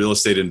for real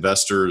estate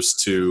investors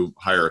to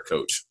hire a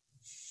coach?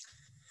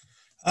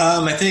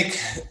 I think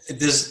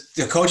there's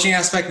the coaching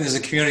aspect and there's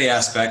a community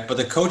aspect, but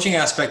the coaching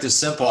aspect is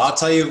simple. I'll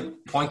tell you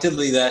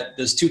pointedly that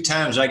there's 2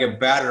 times I get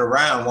battered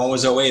around. One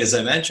was 2008, as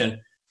I mentioned,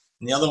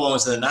 and the other one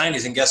was in the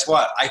 90s. And guess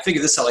what? I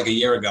figured this out like a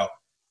year ago.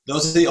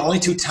 Those are the only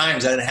 2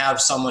 times I didn't have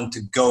someone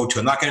to go to.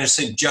 I'm not going to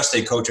say just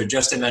a coach or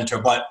just a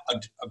mentor, but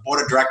a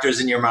board of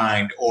directors in your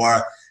mind,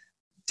 or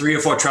 3 or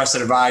 4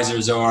 trusted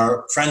advisors,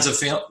 or friends of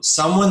family,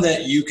 someone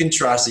that you can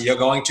trust that you're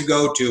going to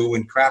go to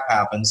when crap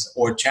happens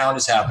or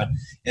challenges happen.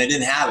 And I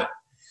didn't have it.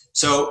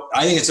 So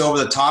I think it's over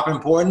the top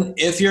important.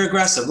 If you're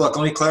aggressive, look,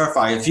 let me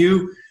clarify. If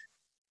you,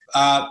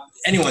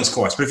 anyone's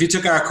course, but if you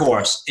took our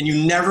course and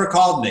you never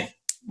called me,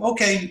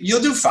 okay,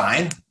 you'll do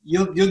fine.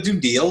 You'll do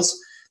deals.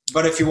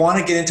 But if you want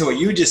to get into what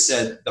you just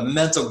said, the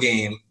mental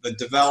game, the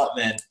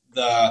development,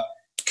 the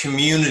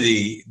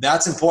community,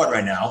 that's important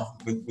right now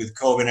with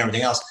COVID and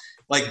everything else.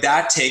 Like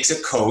that takes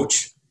a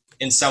coach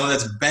and someone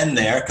that's been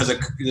there, because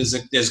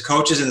there's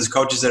coaches and there's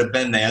coaches that have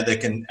been there that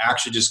can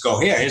actually just go,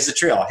 here's the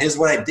trail. Here's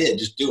what I did.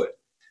 Just do it.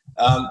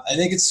 I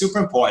think it's super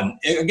important.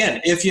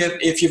 Again,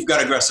 if you've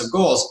got aggressive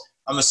goals,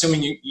 I'm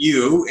assuming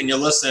you and your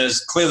listeners,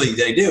 clearly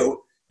they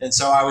do. And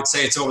so I would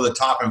say it's over the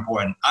top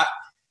important.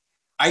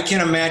 I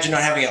can't imagine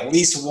not having at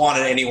least one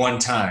at any one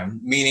time,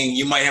 meaning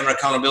you might have an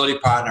accountability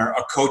partner,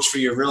 a coach for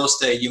your real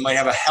estate. You might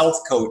have a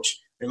health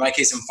coach. In my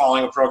case, I'm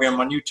following a program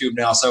on YouTube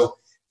now. So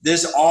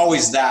there's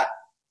always that,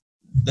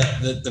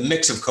 the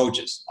mix of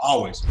coaches,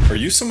 always. Are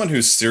you someone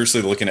who's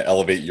seriously looking to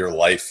elevate your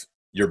life,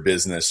 your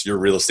business, your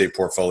real estate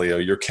portfolio,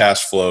 your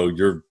cash flow,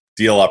 your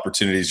deal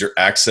opportunities, your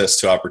access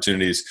to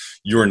opportunities,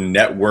 your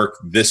network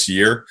this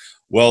year?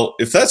 Well,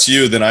 if that's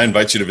you, then I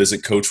invite you to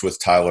visit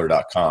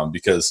coachwithtyler.com,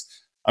 because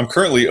I'm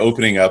currently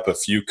opening up a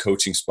few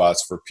coaching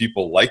spots for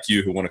people like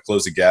you who want to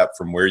close the gap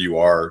from where you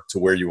are to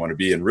where you want to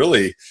be, and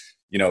really,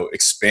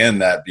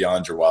 expand that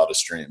beyond your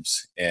wildest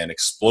dreams and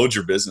explode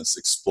your business,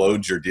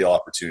 explode your deal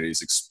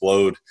opportunities,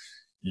 explode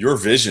your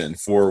vision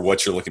for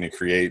what you're looking to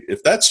create.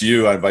 If that's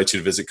you, I invite you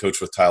to visit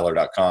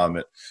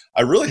coachwithtyler.com.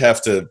 I really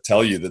have to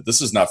tell you that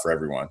this is not for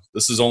everyone.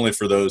 This is only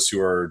for those who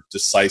are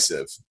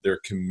decisive. They're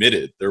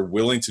committed. They're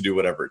willing to do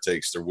whatever it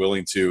takes. They're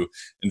willing to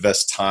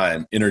invest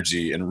time,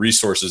 energy, and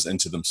resources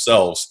into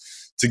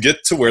themselves to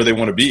get to where they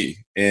want to be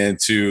and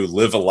to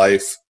live a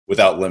life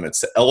without limits,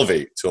 to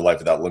elevate to a life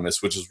without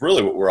limits, which is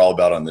really what we're all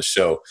about on this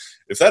show.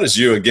 If that is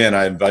you, again,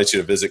 I invite you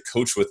to visit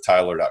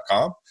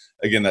coachwithtyler.com.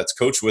 Again, that's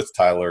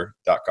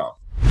coachwithtyler.com.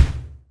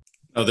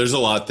 Oh, there's a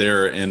lot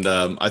there. And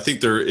I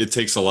think it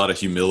takes a lot of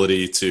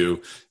humility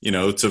to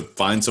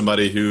find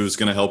somebody who's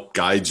going to help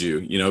guide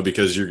you,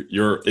 because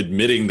you're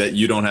admitting that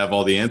you don't have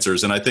all the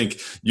answers. And I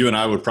think you and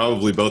I would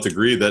probably both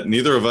agree that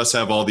neither of us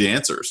have all the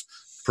answers.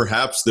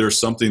 perhaps there's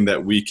something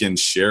that we can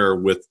share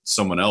with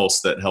someone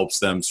else that helps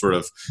them sort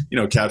of,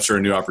 capture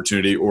a new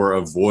opportunity or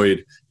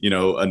avoid,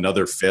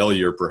 another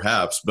failure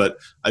perhaps. But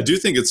I do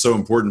think it's so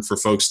important for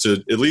folks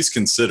to at least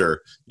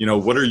consider,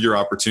 what are your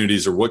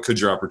opportunities, or what could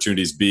your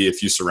opportunities be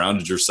if you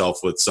surrounded yourself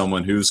with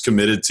someone who's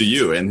committed to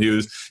you and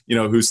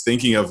who's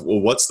thinking of, well,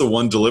 what's the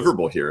one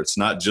deliverable here? It's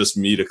not just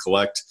me to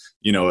collect,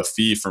 a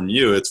fee from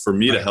you. It's for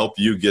me to help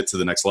you get to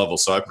the next level.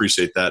 So I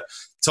appreciate that.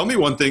 Tell me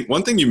one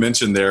thing you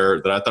mentioned there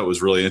that I thought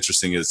was really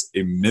interesting is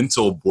a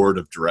mental board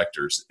of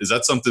directors. Is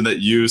that something that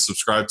you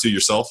subscribe to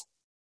yourself?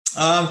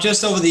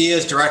 Just over the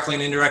years, directly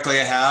and indirectly,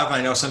 I have.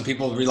 I know some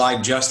people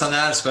rely just on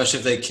that, especially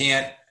if they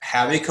can't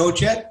have a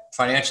coach yet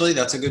financially.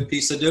 That's a good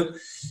piece to do.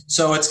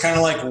 So it's kind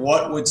of like,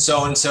 what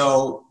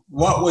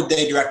would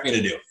they direct me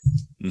to do?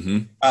 Mm-hmm.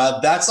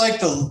 That's like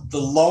the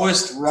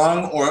lowest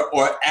rung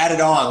or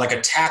added on, like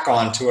a tack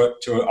on to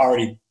an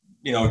already,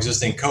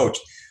 existing coach.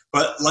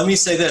 But let me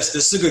say this.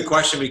 This is a good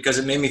question because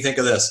it made me think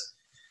of this.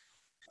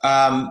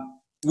 I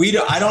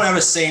don't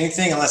ever say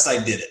anything unless I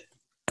did it,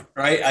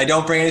 right? I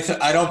don't bring anything.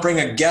 I don't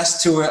bring a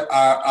guest to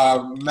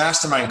a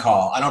mastermind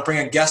call. I don't bring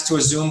a guest to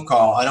a Zoom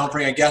call. I don't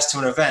bring a guest to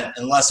an event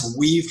unless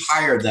we've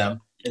hired them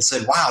and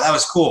said, wow, that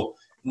was cool.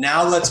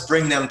 Now let's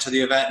bring them to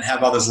the event and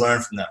have others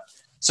learn from them.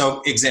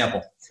 So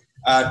example,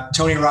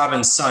 Tony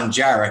Robbins' son,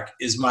 Jarek,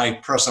 is my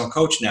personal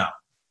coach now.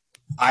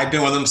 I've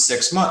been with him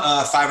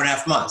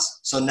 5.5 months.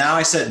 So now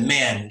I said,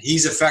 man,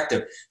 he's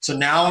effective. So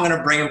now I'm going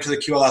to bring him to the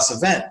QLS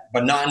event,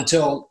 but not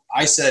until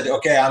I said,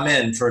 okay, I'm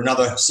in for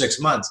another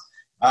 6 months.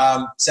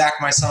 Zach,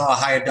 my son-in-law,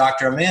 hired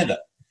Dr. Amanda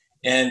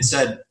and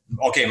said,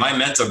 okay, my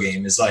mental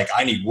game is like,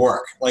 I need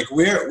work. Like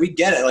we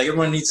get it. Like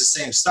everyone needs the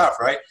same stuff,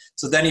 right?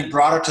 So then he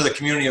brought her to the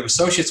community of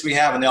associates we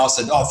have, and they all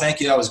said, oh,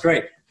 thank you. That was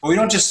great. But we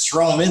don't just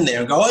throw them in there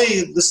and go,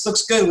 hey, this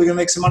looks good. We're going to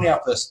make some money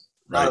off this.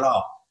 Not at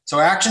all. So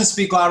actions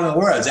speak louder than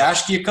words.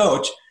 Ask your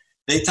coach.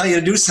 They tell you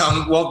to do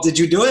something. Well, did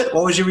you do it?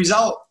 What was your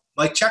result?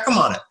 Like, check them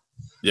on it.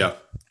 Yeah.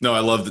 No, I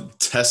love that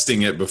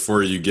testing it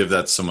before you give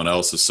that to someone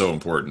else is so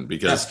important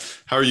because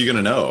how are you going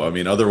to know? I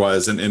mean,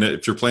 otherwise, and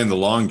if you're playing the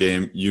long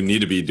game, you need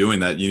to be doing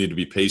that. You need to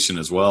be patient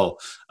as well.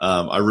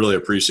 I really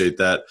appreciate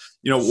that.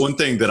 One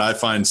thing that I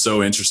find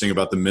so interesting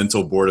about the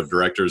mental board of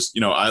directors,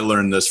 I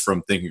learned this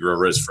from Think and Grow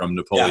Rich from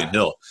Napoleon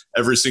Hill.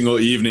 Every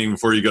single evening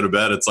before you go to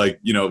bed, it's like,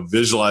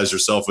 visualize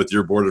yourself with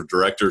your board of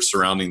directors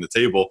surrounding the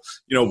table.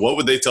 What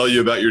would they tell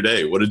you about your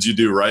day? What did you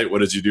do right?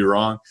 What did you do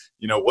wrong?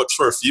 What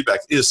sort of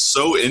feedback is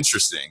so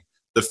interesting.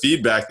 The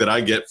feedback that I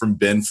get from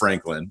Ben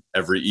Franklin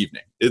every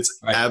evening. It's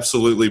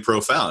absolutely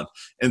profound.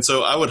 And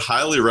so I would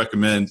highly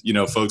recommend,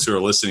 folks who are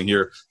listening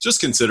here,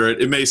 just consider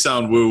it. It may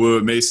sound woo-woo,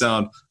 it may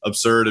sound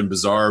absurd and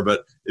bizarre,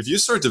 but if you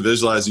start to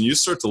visualize and you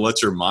start to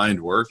let your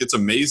mind work, it's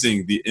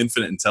amazing the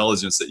infinite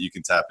intelligence that you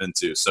can tap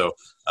into. So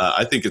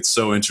I think it's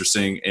so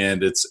interesting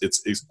and it's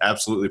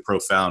absolutely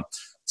profound.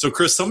 So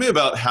Chris, tell me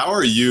about how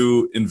are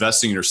you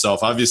investing in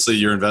yourself? Obviously,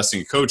 you're investing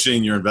in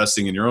coaching, you're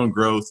investing in your own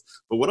growth,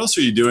 but what else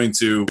are you doing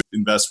to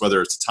invest,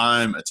 whether it's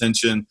time,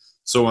 attention,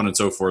 so on and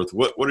so forth?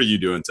 What are you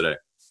doing today?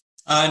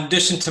 In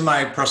addition to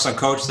my personal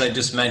coach that I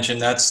just mentioned,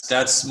 that's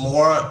not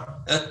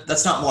more,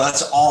 that's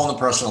all on the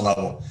personal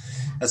level.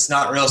 That's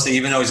not real estate,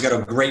 even though he's got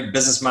a great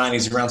business mind,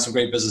 he's around some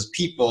great business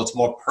people, it's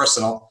more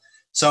personal.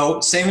 So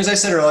same as I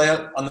said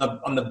earlier,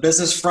 on the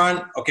business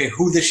front, okay,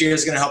 who this year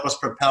is going to help us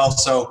propel?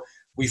 So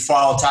we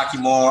follow Taki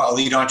Moore,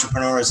 elite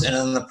entrepreneurs, and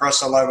on the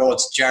personal level,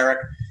 it's Jarek.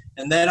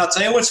 And then I'll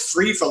tell you what's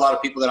free for a lot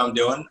of people that I'm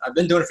doing. I've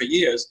been doing it for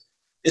years.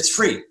 It's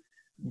free.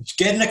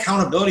 Get an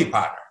accountability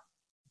partner.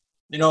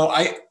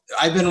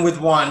 I've been with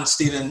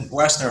Stephen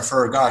Westner,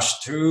 for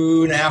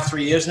 2.5,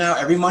 3 years now.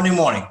 Every Monday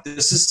morning,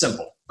 this is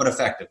simple but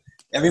effective.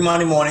 Every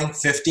Monday morning,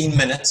 15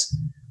 minutes,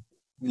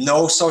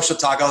 no social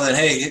talk other than,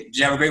 hey, did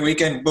you have a great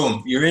weekend?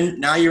 Boom, you're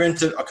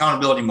into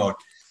accountability mode.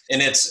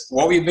 And it's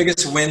what were your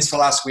biggest wins for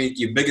last week,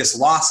 your biggest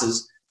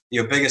losses,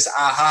 your biggest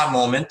aha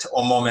moment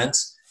or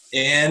moments,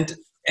 and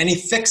any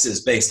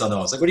fixes based on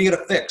those. Like, what are you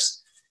going to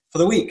fix for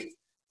the week?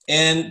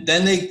 And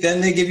then they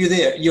give you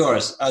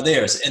theirs.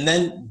 And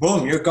then,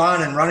 boom, you're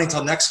gone and running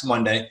till next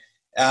Monday.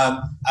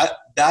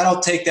 That'll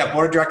take that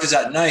board of directors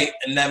at night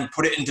and then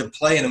put it into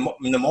play in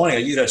the morning.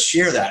 Are you to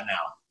share that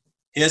now?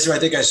 Here's where I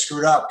think I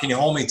screwed up. Can you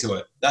hold me to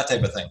it? That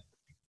type of thing.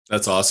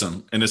 That's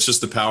awesome. And it's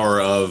just the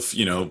power of,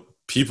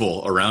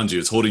 people around you.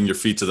 It's holding your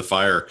feet to the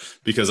fire,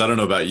 because I don't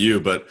know about you,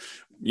 but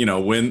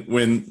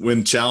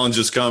when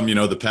challenges come,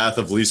 the path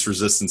of least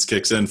resistance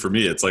kicks in for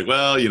me. It's like,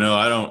 well,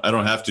 I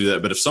don't have to do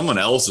that. But if someone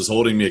else is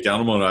holding me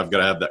accountable and I've got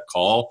to have that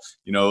call,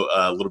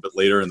 a little bit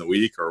later in the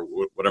week or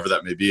whatever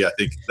that may be, I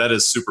think that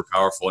is super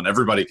powerful, and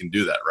everybody can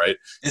do that, right?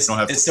 It's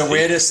the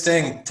weirdest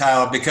thing,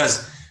 Tyler,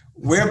 because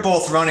we're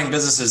both running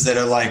businesses that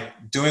are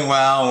like doing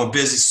well and we're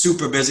busy,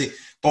 super busy.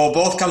 But we'll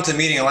both come to the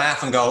meeting and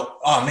laugh and go,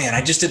 oh man,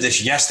 I just did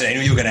this yesterday. I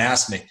knew you were going to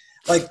ask me.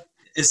 Like,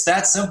 it's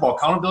that simple.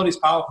 Accountability is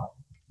powerful.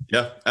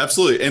 Yeah,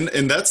 absolutely.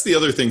 And that's the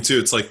other thing too.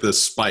 It's like the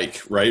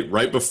spike,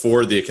 right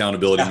before the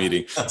accountability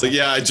meeting. It's like,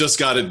 yeah, I just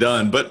got it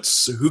done, but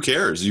who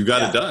cares? You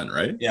got it done,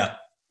 right? Yeah.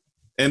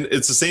 And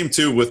it's the same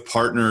too with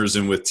partners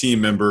and with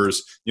team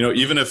members,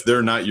 even if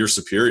they're not your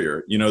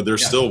superior, they're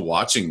still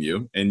watching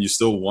you, and you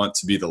still want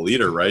to be the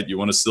leader, right? You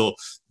want to still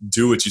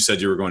do what you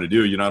said you were going to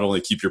do. You not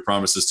only keep your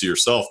promises to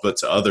yourself, but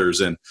to others.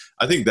 And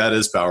I think that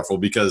is powerful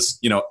because,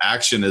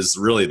 action is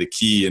really the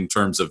key in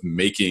terms of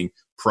making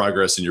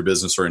progress in your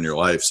business or in your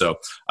life. So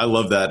I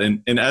love that.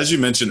 And as you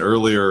mentioned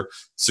earlier,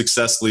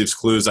 success leaves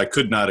clues. I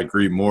could not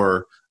agree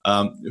more.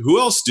 Who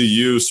else do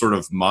you sort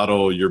of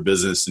model your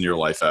business and your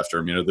life after?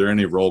 I mean, are there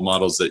any role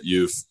models that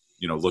you've,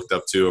 looked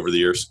up to over the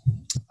years?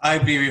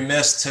 I'd be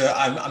remiss to,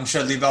 I'm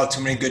sure I'd leave out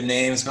too many good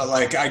names, but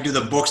like I do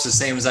the books the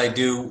same as I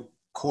do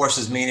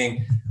courses,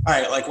 meaning, all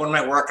right, like what am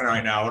I working on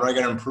right now? What am I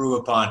going to improve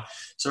upon?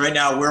 So right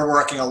now we're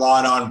working a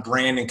lot on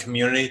brand and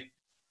community.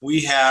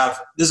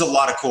 There's a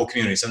lot of cool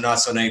communities. I'm not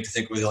so naive to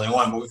think we're the only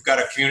one, but we've got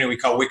a community we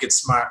call Wicked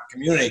Smart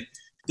Community.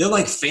 They're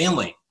like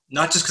family,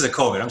 not just because of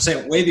COVID. I'm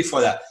saying way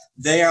before that.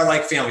 They are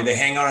like family. They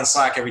hang out on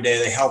Slack every day.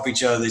 They help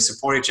each other. They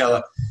support each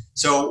other.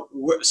 So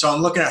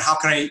I'm looking at how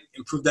can I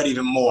improve that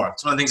even more.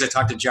 It's one of the things I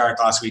talked to Jared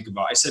last week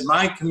about. I said,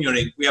 my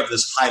community, we have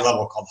this high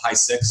level called High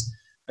Six.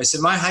 I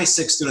said, my High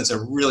Six students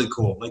are really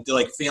cool. Like they're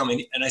like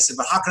family. And I said,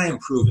 but how can I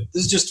improve it?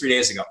 This is just 3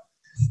 days ago.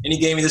 And he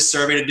gave me this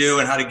survey to do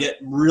and how to get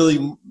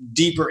really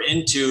deeper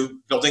into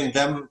building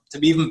them to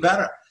be even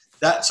better.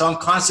 So I'm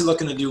constantly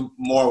looking to do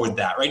more with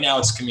that. Right now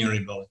it's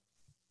community building.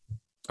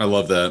 I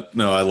love that.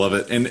 No, I love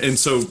it. And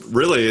so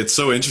really it's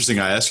so interesting.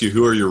 I ask you,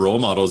 who are your role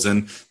models?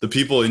 And the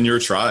people in your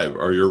tribe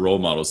are your role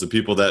models. The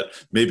people that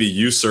maybe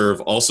you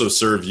serve also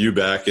serve you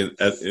back at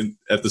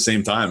the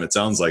same time. It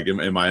sounds like,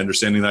 am I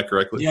understanding that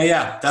correctly?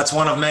 Yeah. That's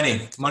one of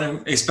many,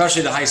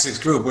 especially the High Six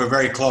group. We're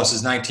very close.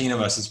 There's 19 of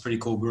us. It's a pretty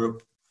cool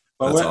group.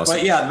 But awesome.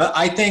 But yeah,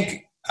 I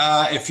think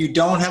if you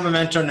don't have a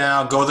mentor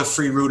now, go the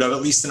free route of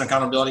at least an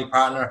accountability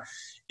partner.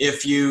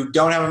 If you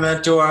don't have a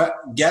mentor,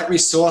 get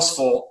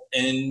resourceful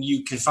and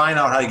you can find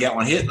out how to get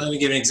one. Here, let me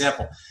give you an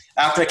example.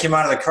 After I came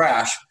out of the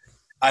crash,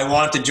 I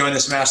wanted to join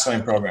this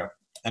mastermind program.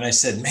 And I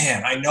said,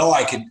 man, I know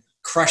I could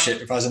crush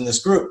it if I was in this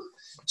group.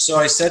 So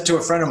I said to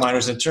a friend of mine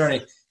who's an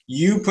attorney,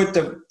 you put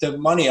the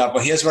money up,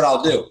 but here's what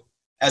I'll do.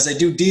 As I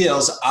do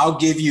deals, I'll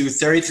give you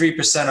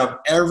 33% of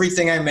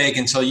everything I make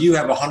until you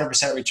have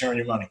 100% return on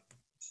your money.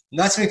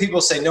 Not so many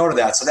people say no to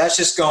that. So that's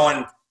just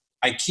going,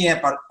 I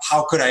can't, but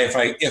how could I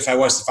if I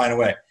was to find a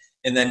way?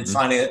 And then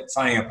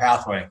finding a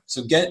pathway.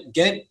 So get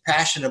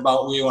passionate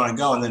about where you want to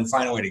go and then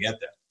find a way to get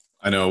there.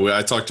 I know.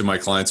 I talk to my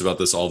clients about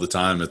this all the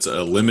time. It's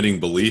a limiting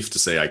belief to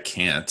say I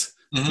can't.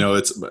 Mm-hmm.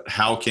 It's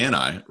how can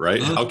I,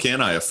 right? Mm-hmm. How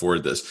can I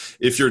afford this?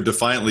 If you're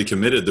defiantly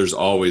committed, there's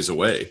always a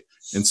way.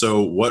 And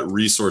so what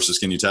resources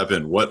can you tap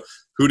in?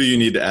 Who do you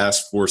need to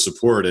ask for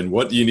support, and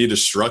what do you need to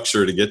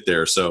structure to get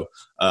there? So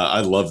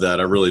I love that.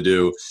 I really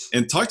do.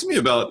 And talk to me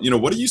about,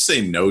 what do you say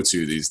no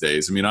to these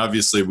days? I mean,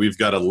 obviously we've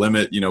got to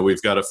limit,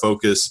 we've got to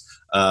focus.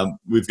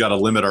 We've got to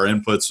limit our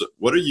inputs.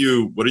 What are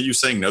you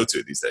saying no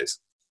to these days?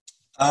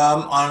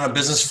 On a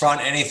business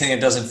front, anything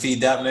that doesn't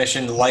feed that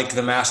mission, like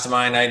the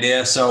mastermind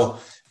idea. So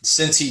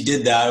since he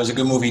did that, it was a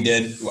good move he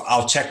did.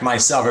 I'll check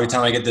myself every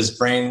time I get this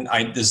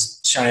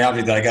this shiny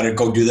object that I got to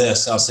go do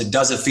this. I'll say,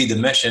 does it feed the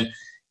mission?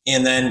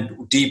 And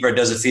then deeper,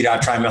 does it feed our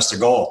trimester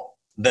goal?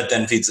 That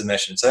then feeds the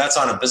mission. So that's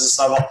on a business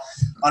level.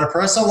 On a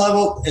personal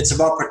level, it's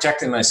about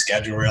protecting my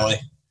schedule, really.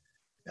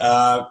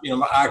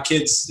 Our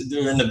kids,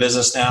 they're in the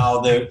business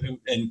now.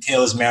 And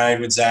Taylor's married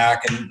with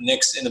Zach, and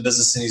Nick's in the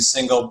business and he's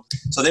single.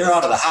 So they're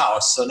out of the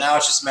house. So now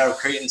it's just a matter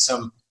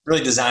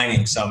of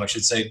designing some, I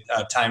should say,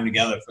 time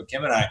together for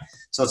Kim and I.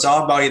 So it's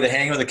all about either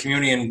hanging with the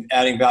community and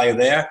adding value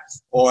there,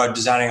 or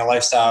designing a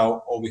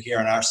lifestyle over here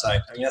on our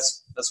side. I mean,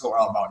 that's what we're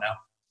all about now.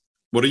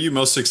 What are you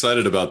most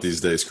excited about these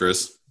days,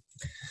 Chris?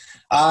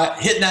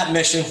 Hitting that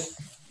mission,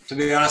 to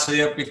be honest with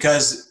you,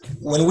 because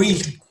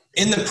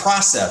in the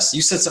process,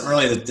 you said something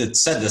earlier that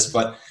said this,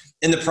 but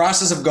in the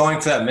process of going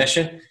for that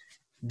mission,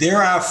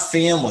 there are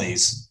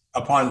families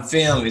upon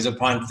families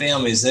upon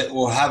families that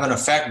will have an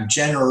effect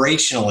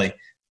generationally.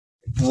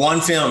 One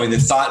family that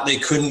thought they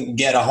couldn't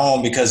get a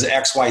home because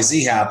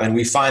XYZ happened,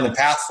 we find the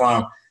path for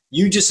them.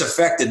 You just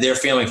affected their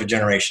family for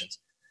generations.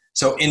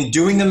 So in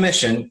doing the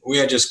mission, we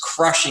are just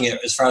crushing it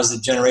as far as the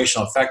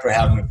generational effect we're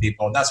having with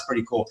people. And that's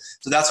pretty cool.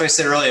 So that's why I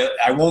said earlier,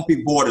 I won't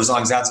be bored as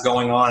long as that's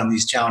going on and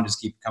these challenges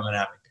keep coming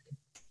at me.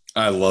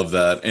 I love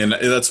that. And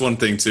that's one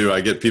thing too. I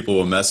get people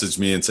will message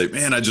me and say,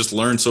 man, I just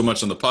learned so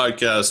much on the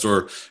podcast,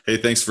 or, hey,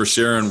 thanks for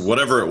sharing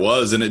whatever it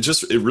was. And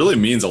it really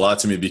means a lot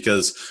to me,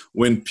 because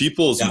when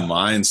people's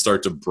minds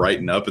start to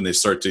brighten up and they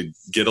start to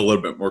get a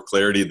little bit more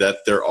clarity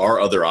that there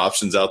are other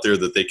options out there,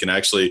 that they can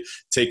actually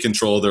take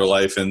control of their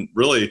life. And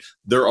really,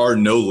 there are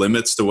no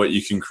limits to what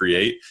you can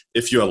create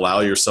if you allow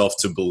yourself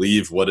to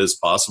believe what is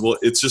possible.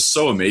 It's just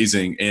so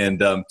amazing. And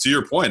to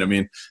your point, I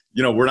mean,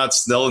 we're not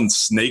selling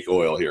snake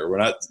oil here. We're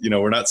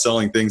not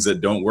selling things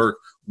that don't work.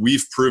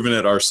 We've proven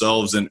it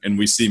ourselves, and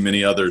we see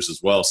many others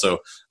as well. So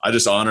I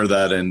just honor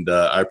that, and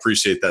I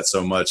appreciate that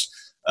so much.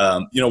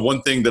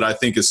 One thing that I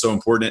think is so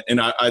important, and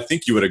I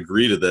think you would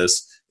agree to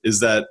this, is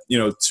that,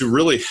 to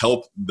really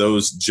help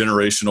those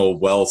generational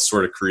wealth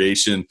sort of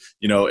creation,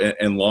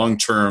 and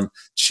long-term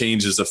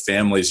changes of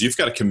families, you've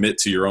got to commit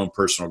to your own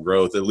personal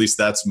growth. At least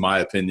that's my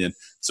opinion.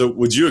 So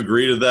would you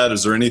agree to that?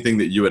 Is there anything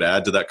that you would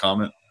add to that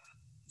comment?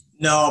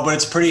 No, but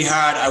it's pretty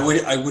hard. I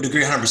would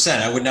agree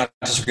 100%. I would not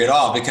disagree at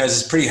all, because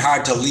it's pretty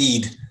hard to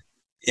lead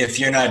if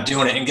you're not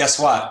doing it. And guess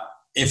what?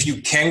 If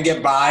you can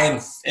get by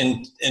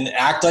and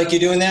act like you're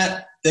doing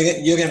that,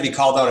 you're going to be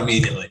called out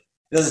immediately.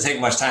 It doesn't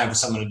take much time for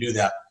someone to do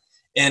that.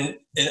 And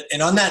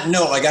on that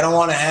note, like, I don't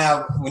want to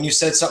have, when you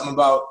said something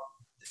about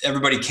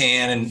everybody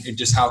can and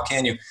just how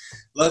can you,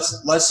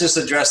 let's just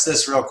address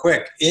this real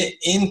quick.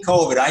 In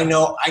COVID, I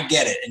know, I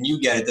get it, and you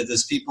get it, that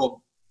there's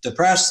people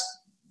depressed,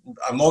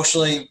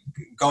 emotionally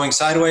going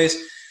sideways.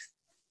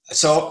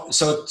 So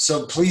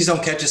please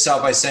don't catch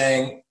yourself by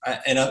saying,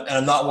 and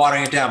I'm not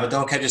watering it down, but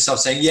don't catch yourself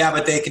saying, yeah,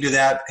 but they can do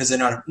that because they're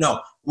not. No,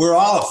 we're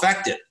all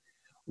affected.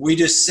 We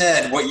just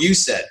said what you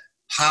said.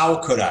 How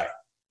could I?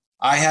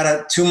 I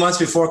had 2 months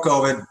before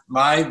COVID,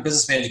 my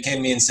business manager came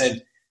to me and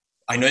said,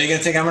 I know you're going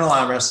to think I'm an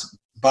alarmist,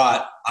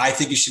 but I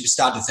think you should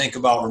start to think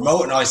about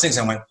remote and all these things.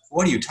 I went,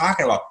 what are you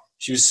talking about?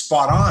 She was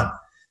spot on.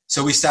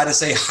 So we started to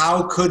say,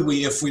 how could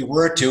we, if we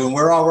were to, and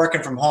we're all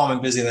working from home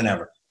and busier than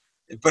ever.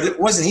 But it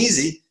wasn't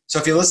easy. So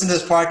if you listen to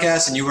this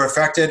podcast and you were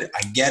affected,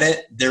 I get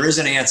it. There is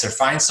an answer.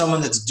 Find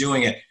someone that's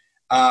doing it.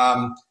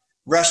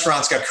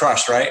 Restaurants got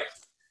crushed, right?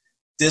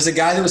 There's a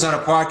guy that was on a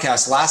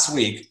podcast last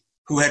week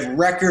who had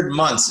record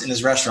months in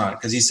his restaurant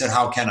because he said,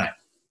 how can I?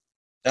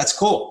 That's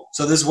cool.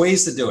 So there's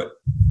ways to do it.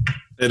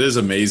 It is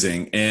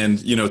amazing. And,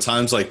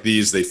 times like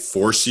these, they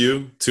force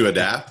you to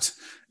adapt.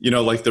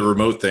 Like the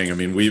remote thing. I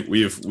mean,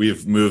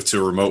 we've moved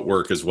to remote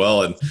work as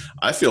well. And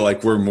I feel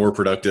like we're more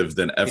productive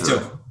than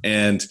ever.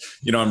 And,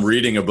 I'm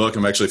reading a book.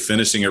 I'm actually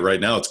finishing it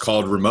right now. It's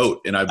called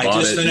Remote. And I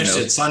just finished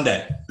it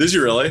Sunday. Did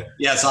you really?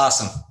 Yeah, it's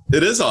awesome.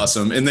 It is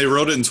awesome. And they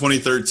wrote it in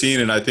 2013.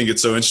 And I think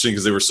it's so interesting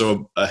because they were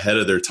so ahead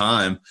of their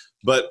time.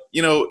 But,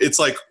 it's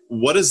like,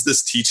 what is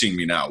this teaching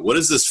me now? What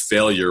is this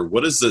failure?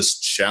 What is this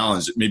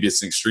challenge? Maybe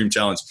it's an extreme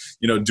challenge.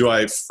 Do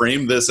I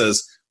frame this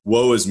as,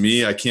 woe is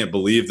me, I can't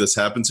believe this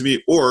happened to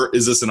me? Or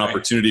is this an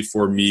opportunity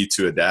for me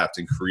to adapt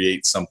and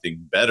create something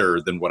better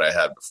than what I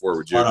had before?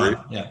 Would you agree?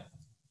 Yeah.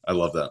 I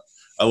love that.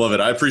 I love it.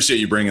 I appreciate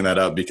you bringing that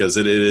up because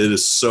it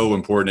is so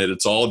important.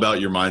 It's all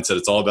about your mindset.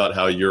 It's all about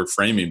how you're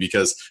framing,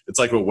 because it's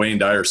like what Wayne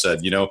Dyer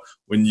said,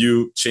 when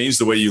you change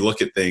the way you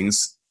look at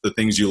things, the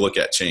things you look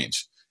at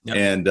change. Yep.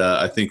 And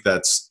I think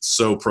that's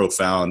so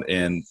profound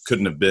and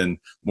couldn't have been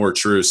more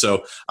true.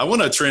 So I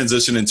want to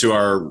transition into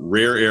our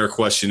rare air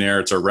questionnaire.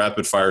 It's our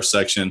rapid fire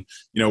section.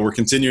 We're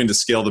continuing to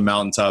scale the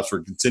mountaintops.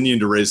 We're continuing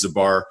to raise the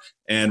bar,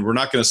 and we're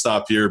not going to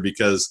stop here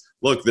because,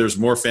 look, there's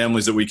more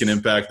families that we can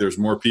impact. There's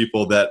more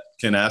people that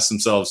can ask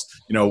themselves,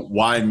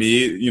 why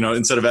me?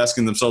 Instead of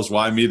asking themselves,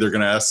 why me, they're going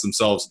to ask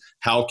themselves,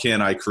 how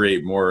can I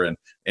create more?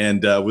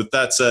 And with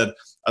that said,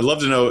 I'd love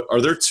to know,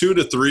 are there 2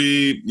 to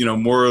 3,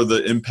 more of the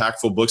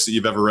impactful books that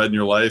you've ever read in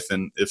your life?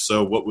 And if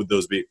so, what would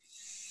those be?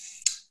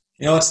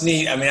 It's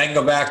neat. I mean, I can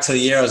go back to the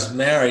year I was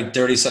married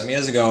 30-something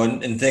years ago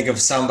and think of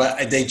some,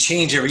 but they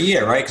change every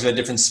year, right? Because we're at a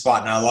different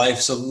spot in our life.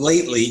 So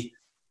lately,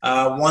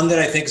 one that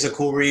I think is a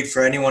cool read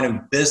for anyone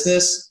in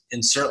business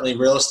and certainly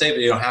real estate,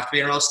 but you don't have to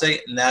be in real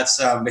estate, and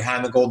that's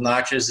Behind the Golden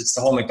Arches. It's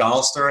the whole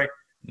McDonald's story.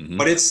 Mm-hmm.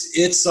 But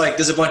it's like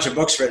there's a bunch of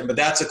books written, but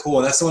that's a cool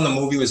one. That's the one the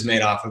movie was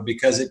made off of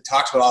because it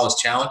talks about all his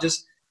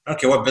challenges. I don't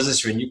care what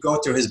business you're in. You go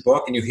through his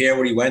book and you hear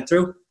what he went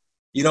through.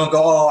 You don't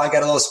go, oh, I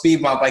got a little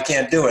speed bump, I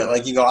can't do it.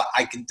 Like you go,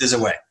 there's a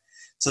way.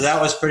 So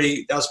that was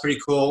pretty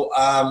cool.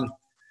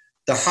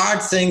 The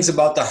hard things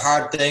about the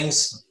hard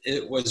things,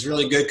 it was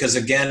really good because,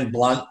 again,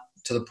 blunt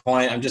to the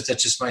point.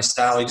 That's just my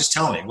style. You just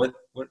tell me what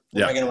am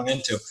I going to run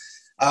into?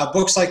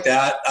 Books like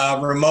that.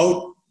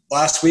 Remote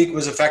last week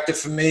was effective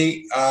for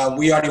me.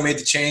 We already made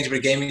the change, but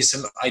it gave me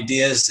some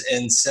ideas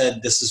and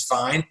said, this is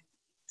fine.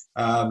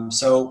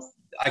 So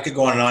I could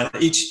go on and on.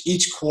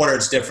 Each quarter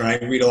it's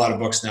different. I read a lot of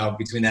books now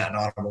between that and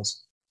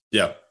audibles.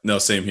 Yeah, no,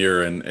 same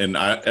here. And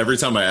every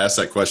time I ask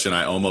that question,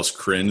 I almost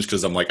cringe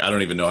because I'm like, I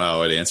don't even know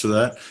how I'd answer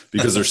that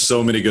because there's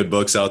so many good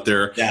books out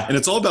there. Yeah. And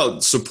it's all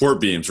about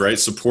support beams, right?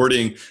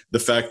 Supporting the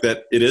fact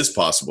that it is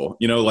possible.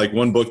 Like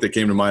one book that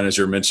came to mind as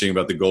you're mentioning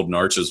about the Golden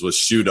Arches was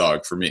Shoe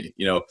Dog for me.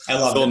 I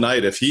love Phil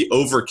Knight, if he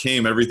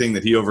overcame everything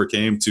that he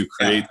overcame to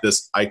create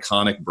this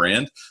iconic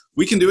brand,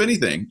 we can do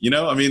anything.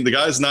 I mean, the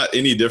guy's not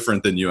any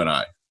different than you and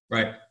I.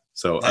 Right.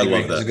 So I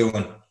love that. That's a good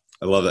one.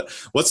 I love that.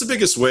 What's the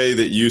biggest way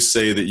that you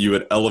say that you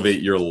would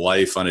elevate your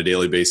life on a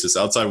daily basis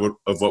outside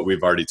of what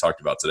we've already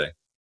talked about today?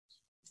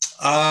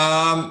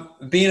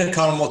 Being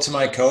accountable to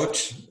my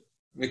coach,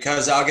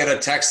 because I'll get a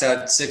text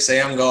at 6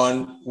 a.m.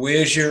 going,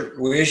 where's your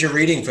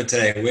reading for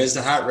today? Where's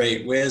the heart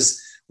rate? Where's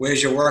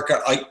your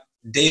workout? Like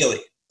daily.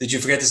 Did you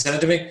forget to send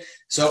it to me?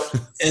 So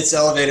it's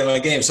elevated my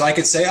game. So I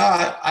could say,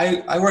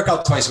 I work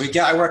out twice a week.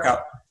 Yeah, I work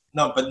out.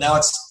 No, but now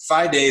it's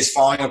 5 days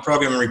following a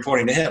program and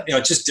reporting to him.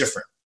 It's just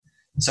different.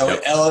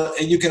 So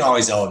you can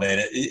always elevate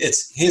it.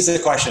 Here's the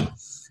question.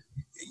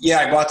 Yeah,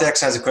 I bought the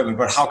exercise equipment,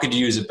 but how could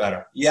you use it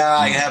better? Yeah,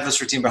 I have this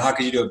routine, but how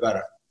could you do it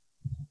better?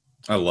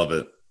 I love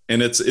it.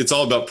 And it's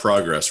all about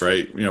progress,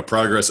 right?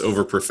 Progress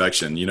over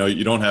perfection.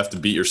 You don't have to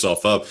beat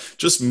yourself up.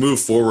 Just move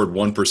forward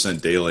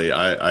 1% daily.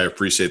 I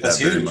appreciate that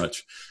very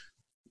much.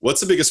 What's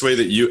the biggest way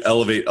that you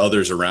elevate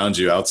others around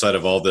you outside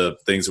of all the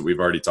things that we've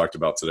already talked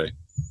about today?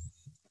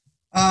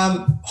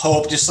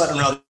 Hope. Just let them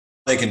know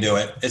they can do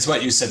it. It's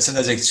what you said.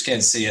 Sometimes they just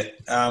can't see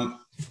it.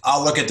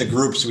 I'll look at the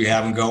groups we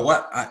have and go,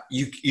 "What?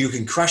 You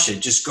can crush it.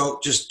 Just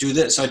do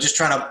this." So I just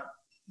try to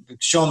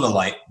show them the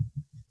light.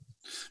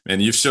 Man,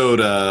 you've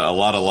showed a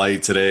lot of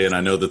light today, and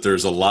I know that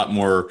there's a lot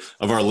more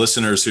of our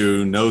listeners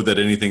who know that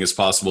anything is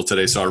possible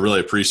today, so I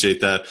really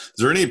appreciate that. Is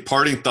there any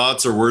parting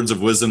thoughts or words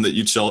of wisdom that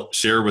you'd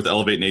share with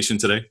Elevate Nation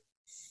today?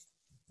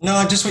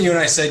 No, just what you and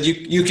I said,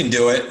 you can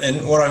do it.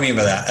 And what do I mean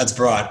by that? That's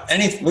broad.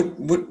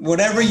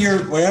 Whatever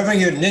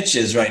your niche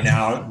is right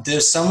now,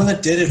 there's someone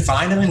that did it,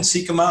 find them and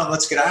seek them out and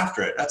let's get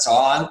after it. That's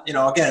all.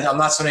 Again, I'm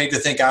not so naive to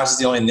think ours is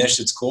the only niche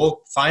that's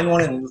cool. Find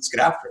one and let's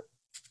get after it.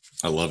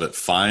 I love it.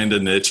 Find a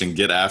niche and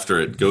get after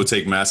it. Go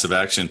take massive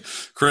action.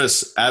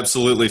 Chris,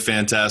 absolutely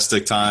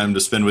fantastic time to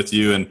spend with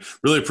you and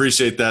really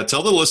appreciate that.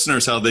 Tell the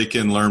listeners how they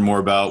can learn more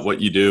about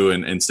what you do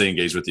and stay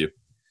engaged with you.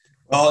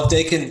 Well, if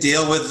they can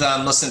deal with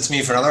listening to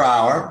me for another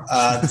hour,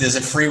 there's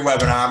a free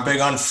webinar. I'm big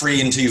on free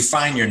until you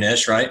find your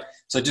niche, right?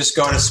 So just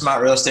go to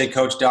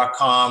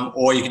smartrealestatecoach.com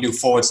or you can do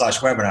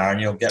 /webinar and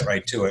you'll get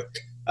right to it.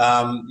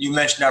 You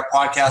mentioned our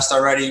podcast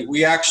already.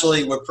 We're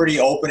pretty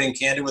open and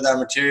candid with our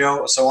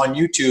material. So on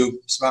YouTube,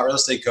 Smart Real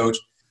Estate Coach,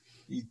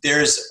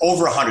 there's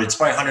over 100, it's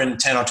probably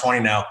 110 or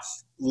 20 now,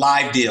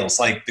 live deals,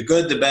 like the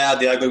good, the bad,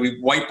 the ugly.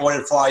 We whiteboard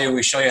it for you.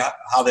 We show you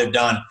how they're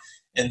done.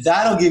 And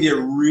that'll give you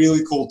a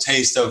really cool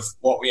taste of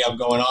what we have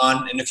going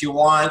on. And if you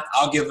want,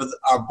 I'll give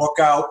our book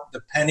out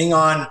depending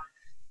on,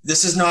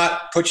 this is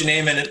not put your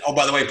name in it. Oh,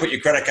 by the way, put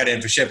your credit card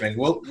in for shipping.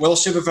 We'll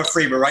ship it for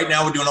free, but right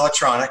now we're doing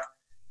electronic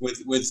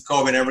with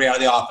COVID and everybody out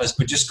of the office.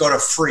 But just go to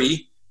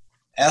free,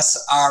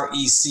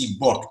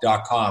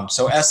 SRECbook.com.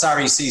 So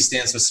SREC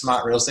stands for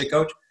Smart Real Estate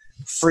Coach.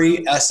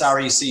 Free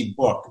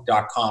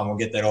SRECbook.com. We'll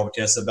get that over to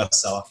you. It's the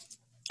bestseller.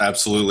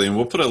 Absolutely. And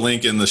we'll put a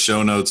link in the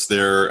show notes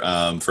there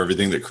for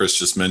everything that Chris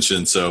just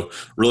mentioned. So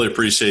really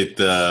appreciate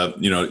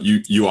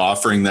you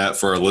offering that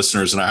for our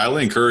listeners. And I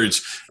highly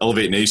encourage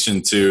Elevate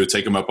Nation to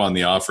take them up on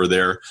the offer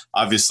there.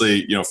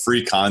 Obviously,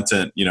 free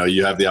content,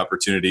 you have the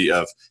opportunity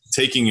of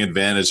taking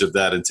advantage of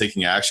that and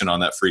taking action on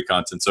that free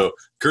content. So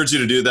encourage you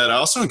to do that. I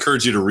also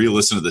encourage you to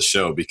re-listen to the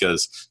show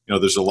because,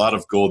 there's a lot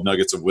of gold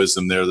nuggets of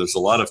wisdom there. There's a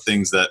lot of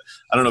things that,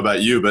 I don't know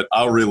about you, but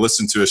I'll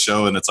re-listen to a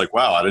show and it's like,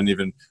 wow, I didn't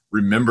even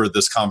remember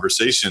this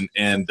conversation.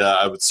 And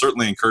I would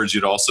certainly encourage you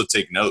to also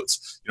take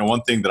notes.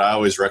 One thing that I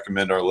always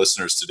recommend our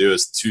listeners to do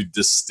is to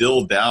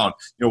distill down,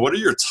 what are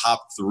your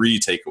top 3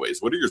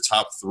 takeaways? What are your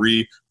top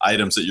 3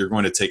 items that you're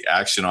going to take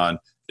action on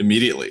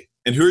immediately?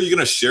 And who are you going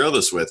to share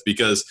this with?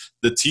 Because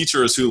the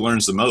teacher is who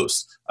learns the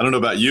most. I don't know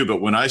about you, but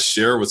when I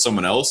share with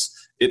someone else,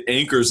 it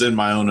anchors in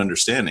my own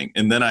understanding.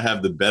 And then I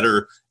have a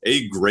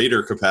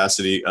greater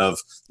capacity of,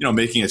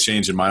 making a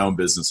change in my own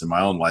business, in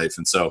my own life.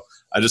 And so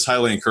I just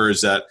highly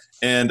encourage that.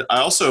 And I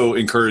also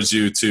encourage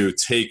you to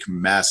take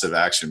massive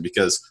action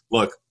because,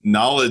 look,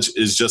 knowledge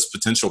is just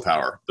potential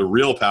power. The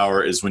real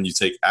power is when you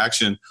take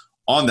action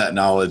on that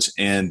knowledge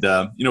and,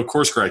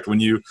 course correct.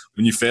 When you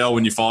fail,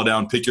 when you fall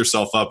down, pick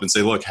yourself up and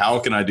say, look, how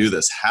can I do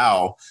this?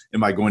 How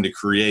am I going to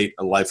create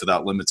a life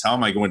without limits? How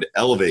am I going to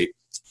elevate?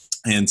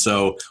 And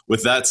so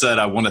with that said,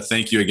 I want to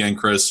thank you again,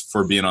 Chris,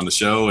 for being on the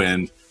show,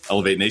 and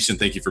Elevate Nation,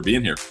 thank you for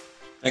being here.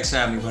 Thanks for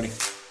having me, buddy.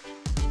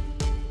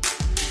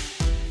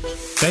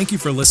 Thank you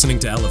for listening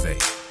to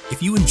Elevate.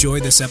 If you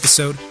enjoyed this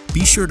episode,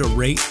 be sure to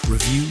rate,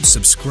 review,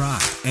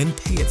 subscribe, and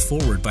pay it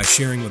forward by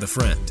sharing with a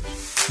friend.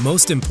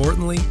 Most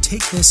importantly,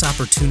 take this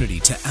opportunity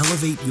to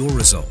elevate your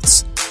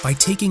results by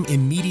taking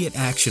immediate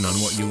action on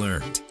what you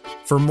learned.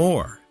 For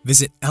more,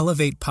 visit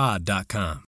elevatepod.com.